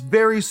internet. It was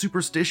very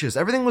superstitious.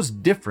 Everything was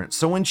different.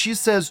 So when she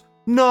says,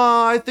 no,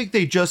 I think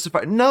they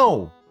justify.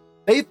 No,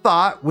 they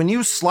thought when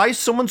you slice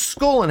someone's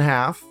skull in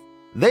half,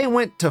 they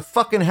went to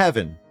fucking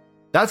heaven.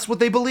 That's what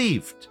they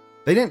believed.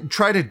 They didn't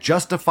try to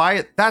justify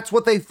it. That's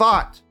what they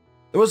thought.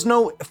 There was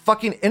no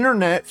fucking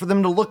internet for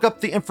them to look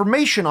up the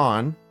information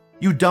on,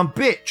 you dumb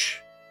bitch.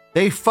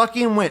 They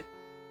fucking went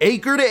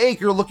acre to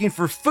acre looking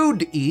for food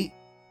to eat,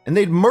 and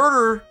they'd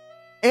murder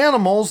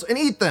animals and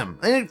eat them.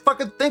 They didn't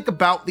fucking think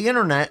about the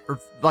internet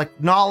or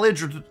like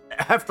knowledge or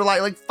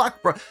afterlife. Like,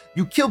 fuck, bro.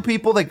 You kill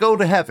people, they go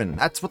to heaven.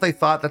 That's what they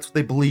thought. That's what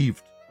they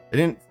believed.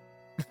 They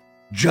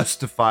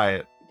justify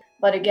it.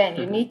 But again,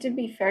 you need to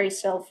be very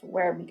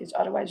self-aware because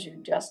otherwise you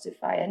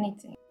justify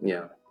anything.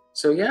 Yeah.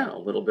 So yeah, a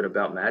little bit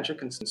about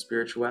magic and some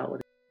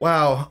spirituality.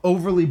 Wow,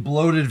 overly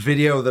bloated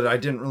video that I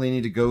didn't really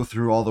need to go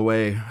through all the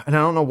way. And I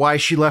don't know why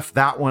she left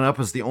that one up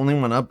as the only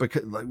one up,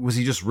 because like, was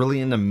he just really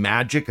into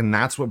magic and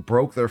that's what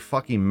broke their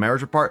fucking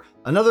marriage apart?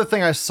 Another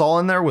thing I saw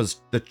in there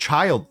was the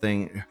child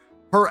thing.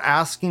 Her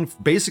asking,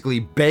 basically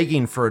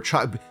begging for a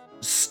child.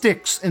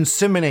 Styx,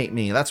 inseminate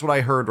me. That's what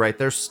I heard right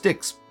there.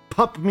 Styx,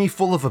 pump me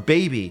full of a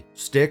baby.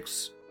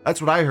 Styx,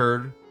 that's what I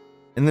heard.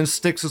 And then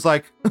Styx is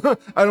like,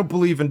 I don't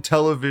believe in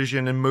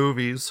television and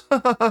movies.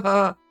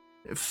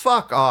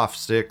 Fuck off,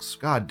 Styx.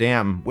 God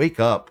damn, wake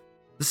up.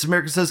 This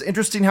American says,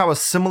 interesting how a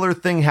similar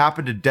thing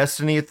happened to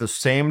Destiny at the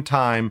same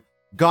time.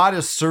 God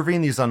is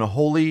serving these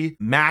unholy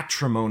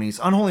matrimonies.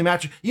 Unholy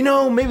matrimony. You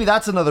know, maybe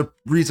that's another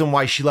reason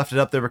why she left it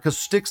up there, because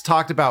Styx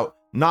talked about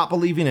not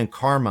believing in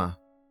karma.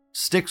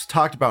 Styx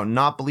talked about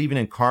not believing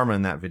in karma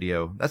in that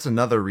video. That's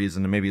another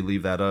reason to maybe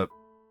leave that up.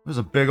 There's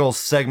a big old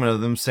segment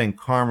of them saying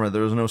karma.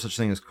 There was no such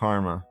thing as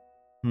karma.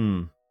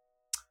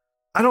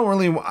 I don't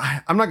really,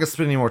 I'm not gonna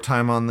spend any more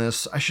time on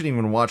this. I shouldn't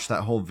even watch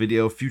that whole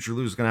video. Future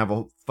Lou's gonna have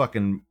a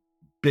fucking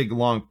big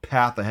long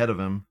path ahead of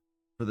him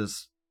for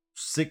this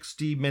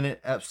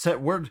 60-minute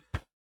set word.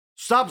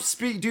 Stop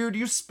speak, dude.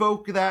 You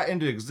spoke that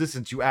into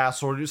existence, you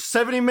asshole.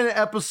 70-minute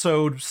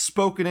episode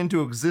spoken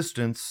into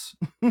existence.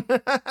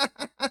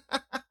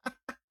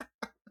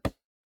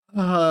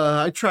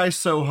 I try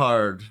so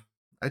hard.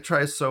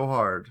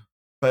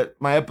 But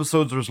my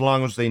episodes are as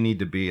long as they need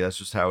to be. That's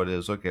just how it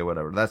is. Okay,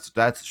 whatever. That's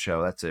the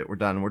show. That's it. We're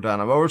done.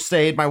 I've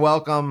overstayed my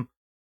welcome.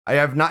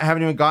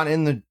 Haven't even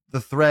gotten in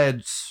the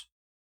threads.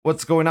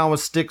 What's going on with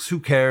Styx? Who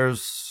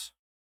cares?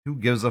 Who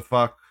gives a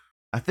fuck?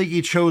 I think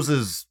he chose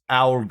his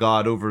owl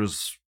god over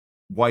his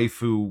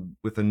waifu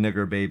with a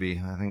nigger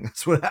baby. I think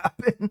that's what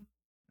happened.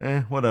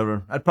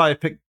 Whatever. I'd probably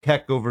pick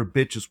Keck over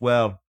bitch as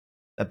well.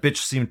 That bitch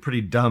seemed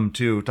pretty dumb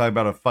too. Talking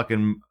about a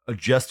fucking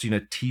adjusting a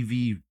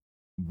TV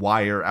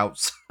wire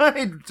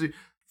outside.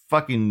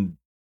 Fucking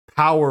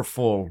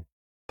powerful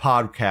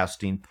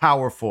podcasting.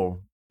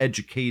 Powerful,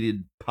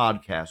 educated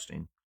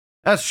podcasting.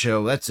 That's the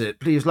show. That's it.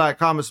 Please like,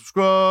 comment,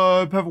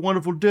 subscribe. Have a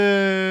wonderful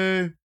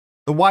day.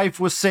 The wife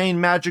was saying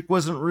magic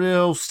wasn't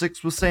real.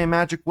 Styx was saying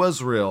magic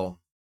was real.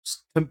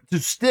 To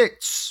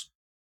Styx,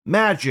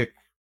 magic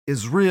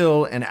is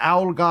real and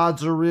owl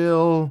gods are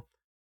real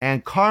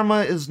and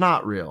karma is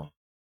not real.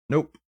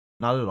 Nope,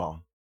 not at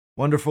all.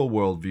 Wonderful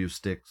worldview,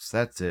 Styx.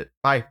 That's it.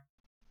 Bye.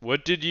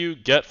 What did you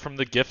get from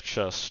the gift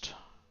chest?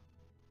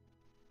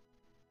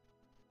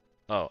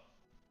 Oh.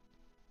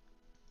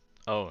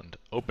 Owned.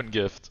 Open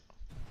gift.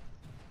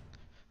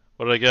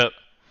 What did I get?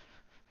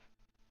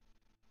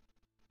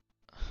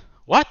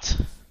 What?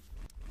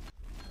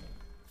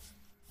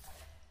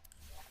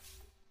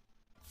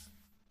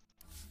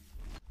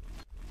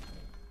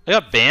 I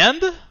got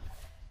banned?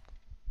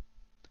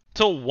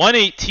 Till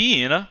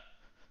 118?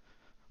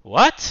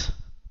 What?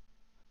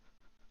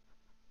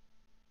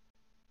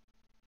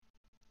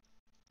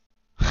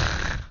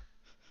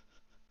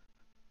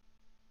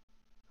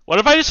 What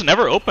if I just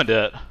never opened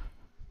it?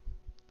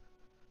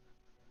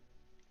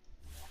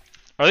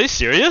 Are they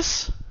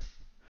serious?